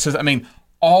 witnesses.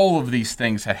 All of these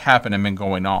things had happened and been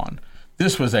going on.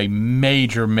 This was a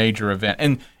major event.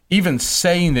 And even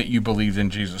saying that you believed in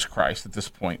Jesus Christ at this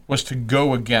point was to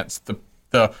go against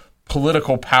the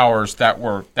political powers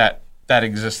that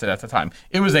existed at the time.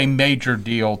 It was a major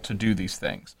deal to do these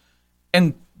things.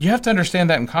 And you have to understand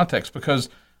that in context, because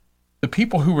the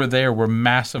people who were there were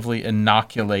massively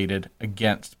inoculated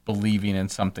against believing in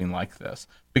something like this,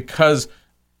 because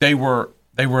they were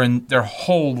in their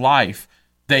whole life,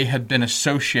 they had been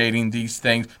associating these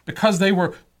things, because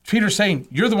Peter's saying,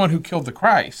 you're the one who killed the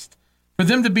Christ. For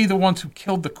them to be the ones who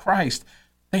killed the Christ,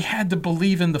 they had to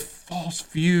believe in the false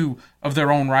view of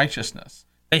their own righteousness.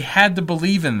 They had to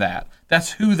believe in that.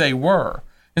 That's who they were.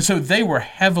 And so they were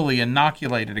heavily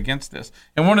inoculated against this.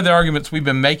 And one of the arguments we've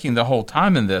been making the whole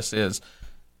time in this is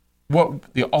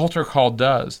what the altar call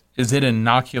does is it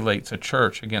inoculates a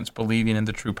church against believing in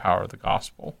the true power of the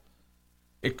gospel.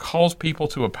 It calls people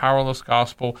to a powerless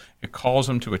gospel. It calls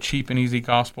them to a cheap and easy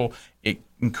gospel. It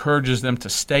encourages them to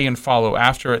stay and follow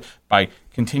after it by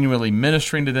continually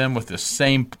ministering to them with the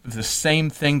same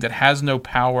thing that has no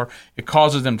power. It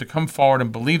causes them to come forward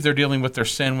and believe they're dealing with their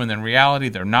sin when in reality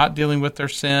they're not dealing with their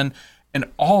sin. And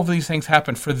all of these things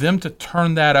happen. For them to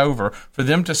turn that over, for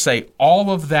them to say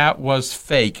all of that was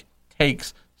fake,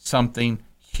 takes something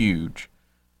huge.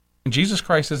 And Jesus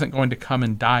Christ isn't going to come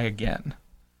and die again.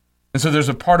 And so there's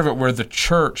a part of it where the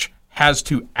church has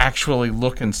to actually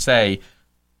look and say,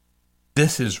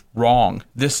 this is wrong.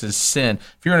 This is sin.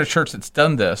 If you're in a church that's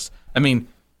done this,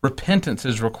 repentance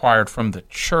is required from the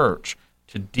church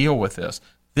to deal with this.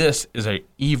 This is an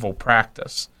evil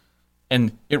practice.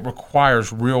 And it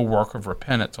requires real work of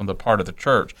repentance on the part of the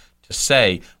church to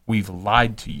say, we've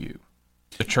lied to you.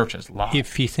 The church has lied.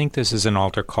 If you think this is an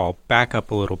altar call, back up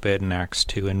a little bit in Acts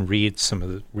 2 and read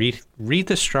read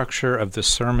the structure of the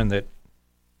sermon that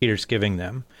Peter's giving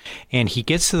them. And he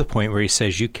gets to the point where he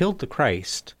says, you killed the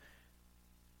Christ.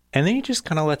 And then he just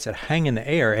kind of lets it hang in the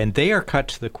air, and they are cut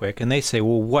to the quick, and they say,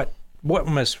 well, what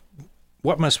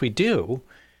must we do?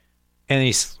 And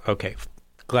he's, okay,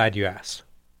 glad you asked.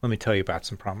 Let me tell you about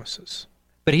some promises.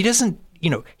 But he doesn't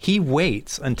he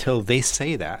waits until they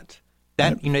say that.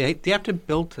 That, they have to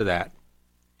build to that.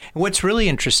 And what's really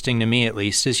interesting to me, at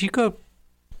least, is you go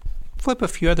flip a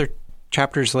few other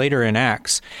chapters later in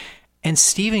Acts, and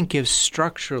Stephen gives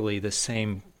structurally the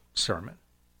same sermon.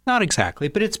 Not exactly,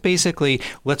 but it's basically,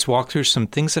 let's walk through some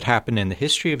things that happened in the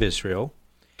history of Israel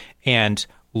and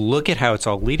look at how it's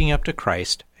all leading up to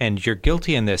Christ, and you're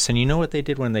guilty in this. And you know what they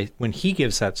did when he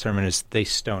gives that sermon is they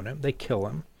stone him, they kill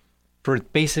him for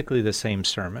basically the same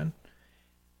sermon.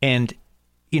 And,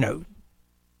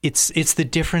 it's the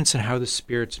difference in how the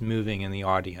Spirit's moving in the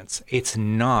audience. It's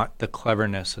not the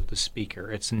cleverness of the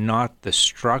speaker. It's not the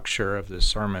structure of the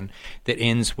sermon that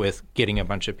ends with getting a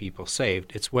bunch of people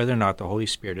saved. It's whether or not the Holy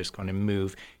Spirit is going to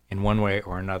move in one way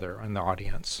or another in the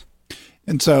audience.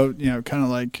 And so, kind of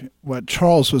like what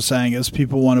Charles was saying is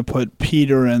people want to put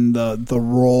Peter in the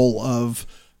role of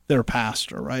their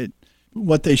pastor, right?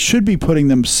 What they should be putting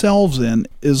themselves in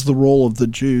is the role of the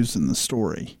Jews in the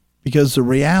story. Because the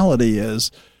reality is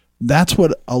that's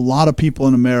what a lot of people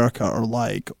in America are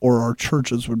like, or our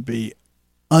churches would be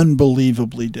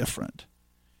unbelievably different.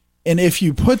 And if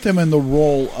you put them in the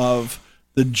role of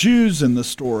the Jews in the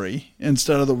story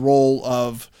instead of the role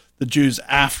of the Jews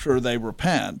after they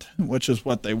repent, which is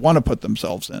what they want to put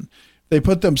themselves in, they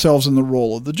put themselves in the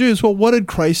role of the Jews. Well, what did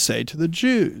Christ say to the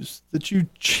Jews? That you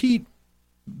cheat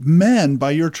men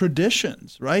by your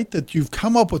traditions, right? That you've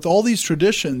come up with all these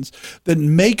traditions that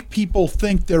make people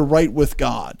think they're right with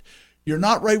God. You're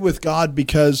not right with God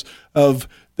because of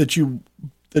that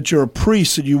you're a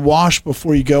priest and you wash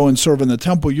before you go and serve in the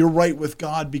temple. You're right with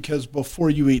God because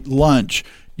before you eat lunch,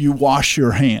 you wash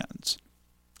your hands.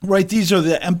 Right? These are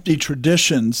the empty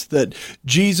traditions that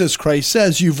Jesus Christ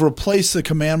says you've replaced the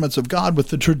commandments of God with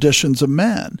the traditions of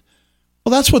men.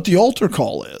 Well, that's what the altar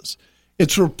call is.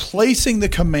 It's replacing the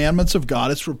commandments of God.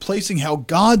 It's replacing how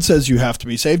God says you have to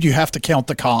be saved. You have to count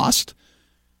the cost.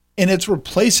 And it's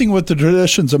replacing with the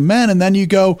traditions of men. And then you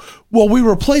go, well, we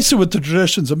replace it with the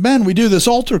traditions of men. We do this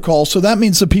altar call, so that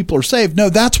means the people are saved. No,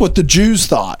 that's what the Jews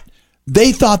thought.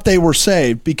 They thought they were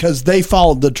saved because they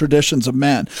followed the traditions of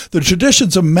men. The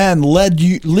traditions of men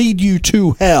lead you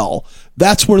to hell.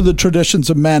 That's where the traditions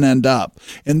of men end up.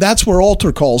 And that's where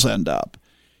altar calls end up.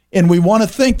 And we want to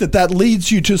think that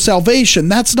leads you to salvation.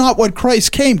 That's not what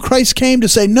Christ came. Christ came to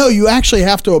say, no, you actually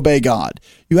have to obey God.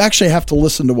 You actually have to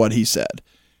listen to what he said.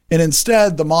 And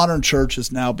instead, the modern church has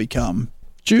now become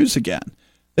Jews again.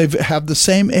 They have the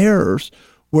same errors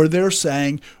where they're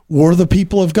saying, we're the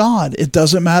people of God. It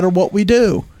doesn't matter what we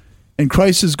do. And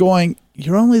Christ is going,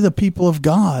 you're only the people of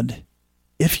God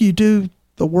if you do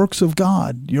the works of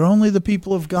God. You're only the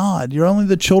people of God. You're only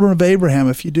the children of Abraham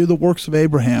if you do the works of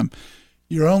Abraham.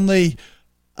 You're only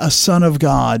a son of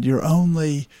God. You're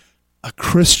only a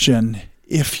Christian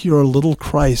if you're a little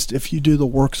Christ, if you do the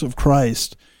works of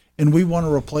Christ. And we want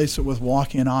to replace it with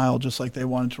walking an aisle just like they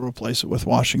wanted to replace it with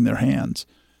washing their hands.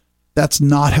 That's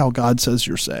not how God says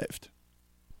you're saved.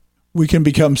 We can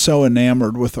become so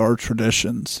enamored with our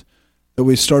traditions that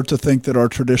we start to think that our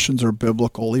traditions are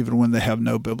biblical even when they have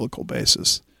no biblical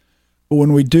basis. But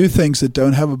when we do things that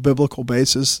don't have a biblical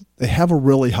basis, they have a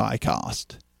really high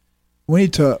cost. We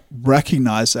need to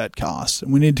recognize that cost,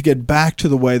 and we need to get back to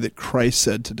the way that Christ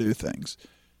said to do things,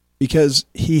 because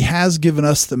he has given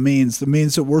us the means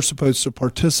that we're supposed to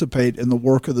participate in the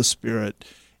work of the Spirit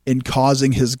in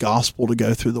causing his gospel to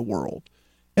go through the world.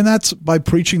 And that's by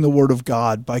preaching the word of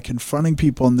God, by confronting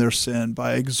people in their sin,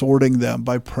 by exhorting them,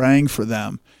 by praying for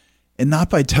them, and not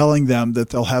by telling them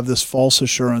that they'll have this false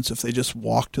assurance if they just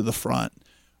walk to the front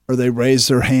or they raise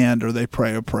their hand or they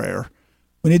pray a prayer.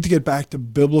 We need to get back to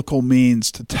biblical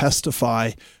means to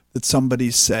testify that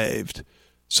somebody's saved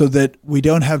so that we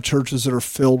don't have churches that are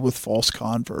filled with false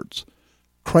converts.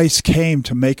 Christ came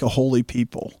to make a holy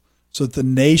people so that the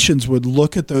nations would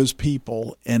look at those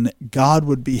people and God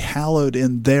would be hallowed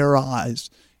in their eyes,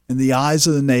 in the eyes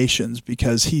of the nations,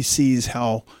 because they see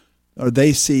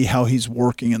how he's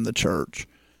working in the church.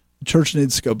 The church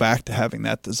needs to go back to having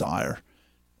that desire.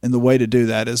 And the way to do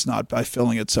that is not by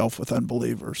filling itself with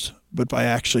unbelievers, but by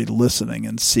actually listening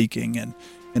and seeking and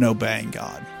obeying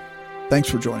God. Thanks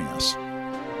for joining us.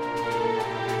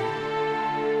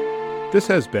 This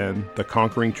has been The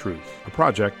Conquering Truth, a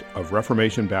project of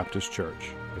Reformation Baptist Church.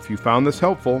 If you found this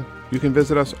helpful, you can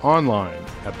visit us online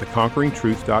at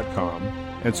theconqueringtruth.com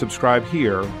and subscribe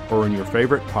here or in your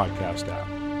favorite podcast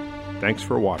app. Thanks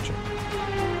for watching.